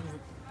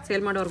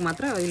ಸೇಲ್ ಮಾಡೋರ್ಗೆ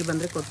ಮಾತ್ರ ಇಲ್ಲಿ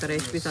ಬಂದರೆ ಕೊಡ್ತಾರೆ.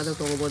 ಎಷ್ಟು ಪೀಸ್ ಆದರೂ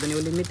ತೊಗೋಬೋದು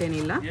ನೀವು, ಲಿಮಿಟ್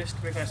ಏನಿಲ್ಲ. ಎಷ್ಟು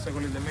ಬೇಕು ಅಷ್ಟು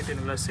ತಗೊಳ್ಳಿ, ಲಿಮಿಟ್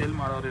ಏನಿಲ್ಲ. ಸೇಲ್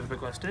ಮಾಡೋರು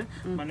ಇರಬೇಕು ಅಷ್ಟೇ.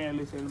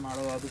 ಮನೆಯಲ್ಲಿ ಸೇಲ್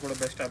ಮಾಡೋ ಅದು ಕೂಡ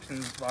ಬೆಸ್ಟ್ ಆಪ್ಷನ್.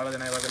 ಭಾಳ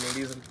ಜನ ಇವಾಗ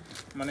ಲೇಡೀಸ್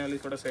ಮನೆಯಲ್ಲಿ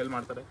ಕೂಡ ಸೇಲ್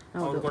ಮಾಡ್ತಾರೆ,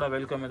 ಅವ್ರು ಕೂಡ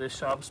ವೆಲ್ಕಮ್ ಇದೆ.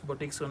 ಶಾಪ್ಸ್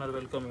ಬೊಟಿಕ್ಸ್ ಓನರ್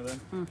ವೆಲ್ಕಮ್ ಇದೆ.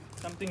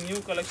 ಸಮಥಿಂಗ್ ನ್ಯೂ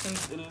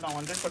ಕಲೆಕ್ಷನ್ಸ್ ಇಲ್ಲಿ ನಾವು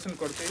 100%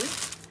 ಕೊಡ್ತೀವಿ.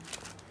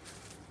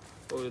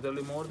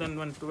 ಇದರಲ್ಲಿ ಮೋರ್ ದೆನ್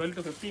 12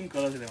 to 15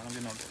 ಕಲರ್ಸ್ ಇದೆ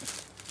ನಮಗೆ. ನೋಡಿ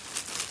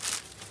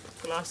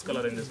ಕ್ಲಾಸ್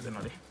ಕಲರ್ ರೇಂಜಸ್ ಇದೆ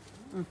ನೋಡಿ.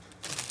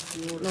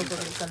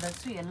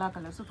 ಕಲರ್ಸು ಎಲ್ಲ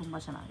ಕಲರ್ಸು ತುಂಬ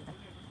ಚೆನ್ನಾಗಿದೆ.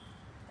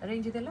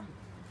 ರೇಂಜ್ ಇದೆಲ್ಲ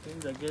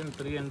ರೇಂಜ್ ಅಗೇನ್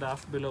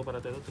 3.5 ಬಿಲೋ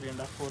ಬರುತ್ತೆ. ಇದು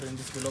 3.5-4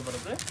 ರೇಂಜಸ್ ಬಿಲೋ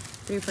ಬರುತ್ತೆ.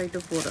 3.5 to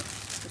 4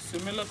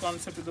 ಸಿಮಿಲರ್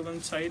ಕಾನ್ಸೆಪ್ಟ್. ಇದು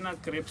ಒಂದು ಚೈನಾ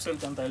ಕ್ರೇಪ್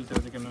ಸಿಲ್ಕ್ ಅಂತ ಹೇಳ್ತೀವಿ.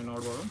 ಅದಕ್ಕೆ ನೀವು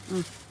ನೋಡ್ಬೋದು.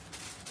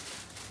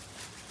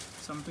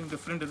 ಸಮಥಿಂಗ್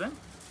ಡಿಫ್ರೆಂಟ್ ಇದೆ.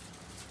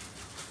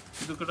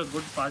 ಇದು ಕೂಡ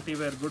good party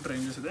wear, good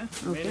ranges ಇದೆ.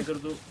 ಮೇನ್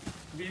ಇದರದ್ದು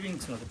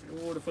ವೀವಿಂಗ್ಸ್ ನೋಡಿ,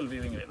 ಬ್ಯೂಟಿಫುಲ್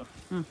ವೀವಿಂಗ್ ಇದೆ.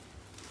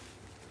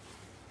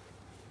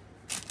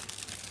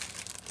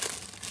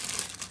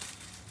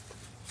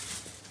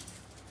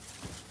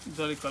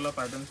 ಇದರಲ್ಲಿ ಕಲರ್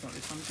ಪ್ಯಾಟರ್ನ್ಸ್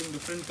ನೋಡಿ, ಸಮಥಿಂಗ್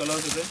ಡಿಫ್ರೆಂಟ್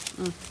ಕಲರ್ಸ್ ಇದೆ.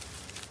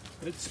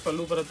 ರಿಚ್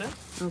ಪಲ್ಲು ಬರುತ್ತೆ.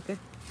 Okay,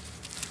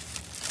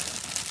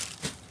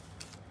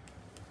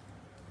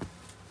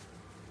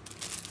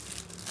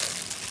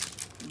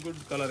 good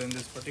colour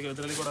ranges. Particular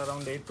ಇದರಲ್ಲಿ ಕೂಡ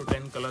ಅರೌಂಡ್ 8 to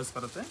 10 ಕಲರ್ಸ್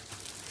ಬರುತ್ತೆ.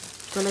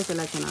 ಕಲರ್ಸ್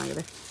ಎಲ್ಲ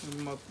ಚೆನ್ನಾಗಿದೆ.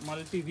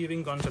 ಮಲ್ಟಿ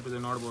ವೀವಿಂಗ್ ಕಾನ್ಸೆಪ್ಟ್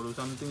ಇದೆ, ನೋಡ್ಬೋದು.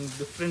 ಸಮಥಿಂಗ್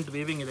ಡಿಫ್ರೆಂಟ್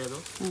ವೀವಿಂಗ್ ಇದೆ ಇದು.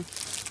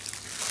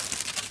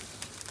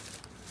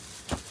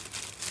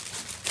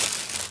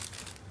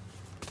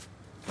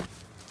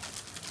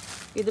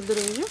 ಇದ್ರದ್ದು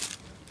ರೇಂಜು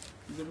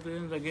ಇದ್ರದ್ದು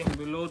ರೇಂಜ್ ಅಗೇನ್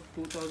ಬಿಲೋ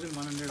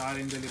 2100 ಆ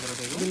ರೇಂಜಲ್ಲಿ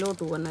ಬರುತ್ತೆ. ಇದು ಬಿಲೋ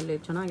 2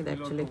 ಚೆನ್ನಾಗಿದೆ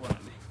ಆ್ಯಕ್ಚುಲಿ.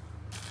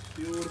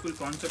 ಬ್ಯೂಟಿಫುಲ್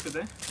ಕಾನ್ಸೆಪ್ಟ್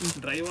ಇದೆ.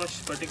 ಡ್ರೈ ವಾಶ್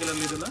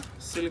ಪರ್ಟಿಕ್ಯುಲರ್ಲಿ ಇದೆಲ್ಲ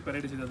ಸಿಲ್ಕ್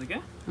ವೆರೈಟೀಸ್ ಇದೆ. ಅದಕ್ಕೆ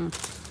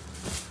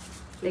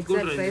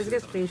ಎಕ್ಸಾಕ್ಟ್ ಪ್ರೈಸ್ಗೆ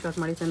ಸ್ಕ್ರೀನ್ ಶಾಟ್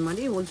ಮಾಡಿ ಸೆಂಡ್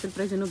ಮಾಡಿ. ಹೋಲ್ಸೇಲ್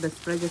ಪ್ರೈಸ್ ಇನ್ನೂ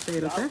ಬೆಸ್ಟ್ ಪ್ರೈಸಸ್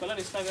ಇರುತ್ತೆ.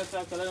 ಕಲರ್ ಇಷ್ಟ ಆಗುತ್ತೆ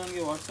ಆ ಕಲರ್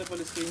ನನಗೆ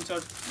ವಾಟ್ಸಪ್ಪಲ್ಲಿ ಸ್ಕ್ರೀನ್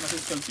ಶಾಟ್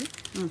ಮೆಸೇಜ್ ಕಳಿಸಿ.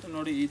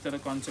 ನೋಡಿ ಈ ಥರ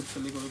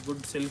ಕಾನ್ಸೆಪ್ಟ್ಸಲ್ಲಿ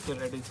ಗುಡ್ ಸಿಲ್ಕ್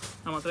ವೆರೈಟೀಸ್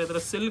ನಮ್ಮ ಹತ್ರ. ಈ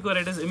ಥರ ಸಿಲ್ಕ್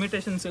ವೆರೈಟೀಸ್,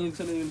 ಇಮಿಟೇಷನ್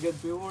ಸಿಲ್ಕ್ಸಲ್ಲಿ ನಿಮಗೆ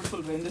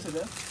ಬ್ಯೂಟಿಫುಲ್ ರೇಂಜಸ್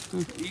ಇದೆ.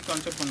 ಈ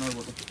ಕಾನ್ಸೆಪ್ಟ್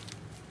ನೋಡ್ಬೋದು.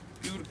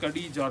 ಪ್ಯೂರ್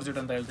ಕಡಿ ಜಾರ್ಜೆಟ್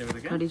ಅಂತ ಹೇಳ್ತೀವಿ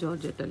ಇದಕ್ಕೆ. ಕಡಿ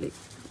ಜಾರ್ಜೆಟಲ್ಲಿ.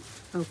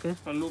 ಓಕೆ,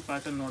 ಪಲ್ಲು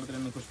ಪ್ಯಾಟರ್ನ್ ನೋಡಿದ್ರೆ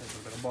ಇನ್ನೂ ಖುಷಿ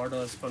ಆಗ್ತದೆ.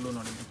 ಬಾರ್ಡರ್ಸ್ ಪಲ್ಲು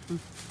ನೋಡಿ.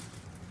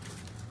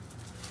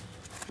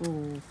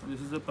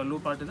 This is the pallu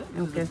part ಇದೆ.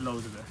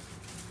 ಬ್ಲೌಸ್ ಇದೆ.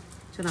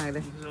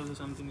 ಚೆನ್ನಾಗಿದೆ. This is also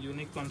something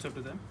unique concept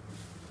ಇದೆ.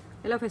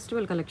 ಎಲ್ಲ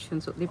festival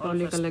collections,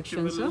 Deepavali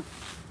collections.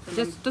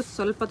 Just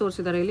ಸ್ವಲ್ಪ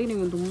ತೋರಿಸಿದ್ದಾರೆ ಇಲ್ಲಿ.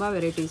 ನೀವು ತುಂಬ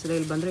ವೆರೈಟೀಸ್ ಇದೆ.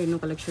 ಇಲ್ಲಿ ಬಂದರೆ ಇನ್ನೂ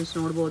ಕಲೆಕ್ಷನ್ಸ್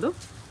ನೋಡ್ಬೋದು.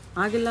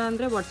 ಆಗಿಲ್ಲ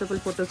ಅಂದರೆ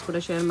ವಾಟ್ಸಪ್ಪಲ್ಲಿ ಫೋಟೋಸ್ ಕೂಡ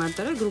ಶೇರ್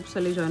ಮಾಡ್ತಾರೆ.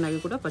 ಗ್ರೂಪ್ಸಲ್ಲಿ ಜಾಯ್ನ್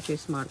ಆಗಿ ಕೂಡ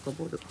ಪರ್ಚೇಸ್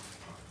ಮಾಡ್ಕೋಬೋದು.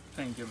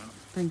 Thank you madam.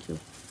 Thank you.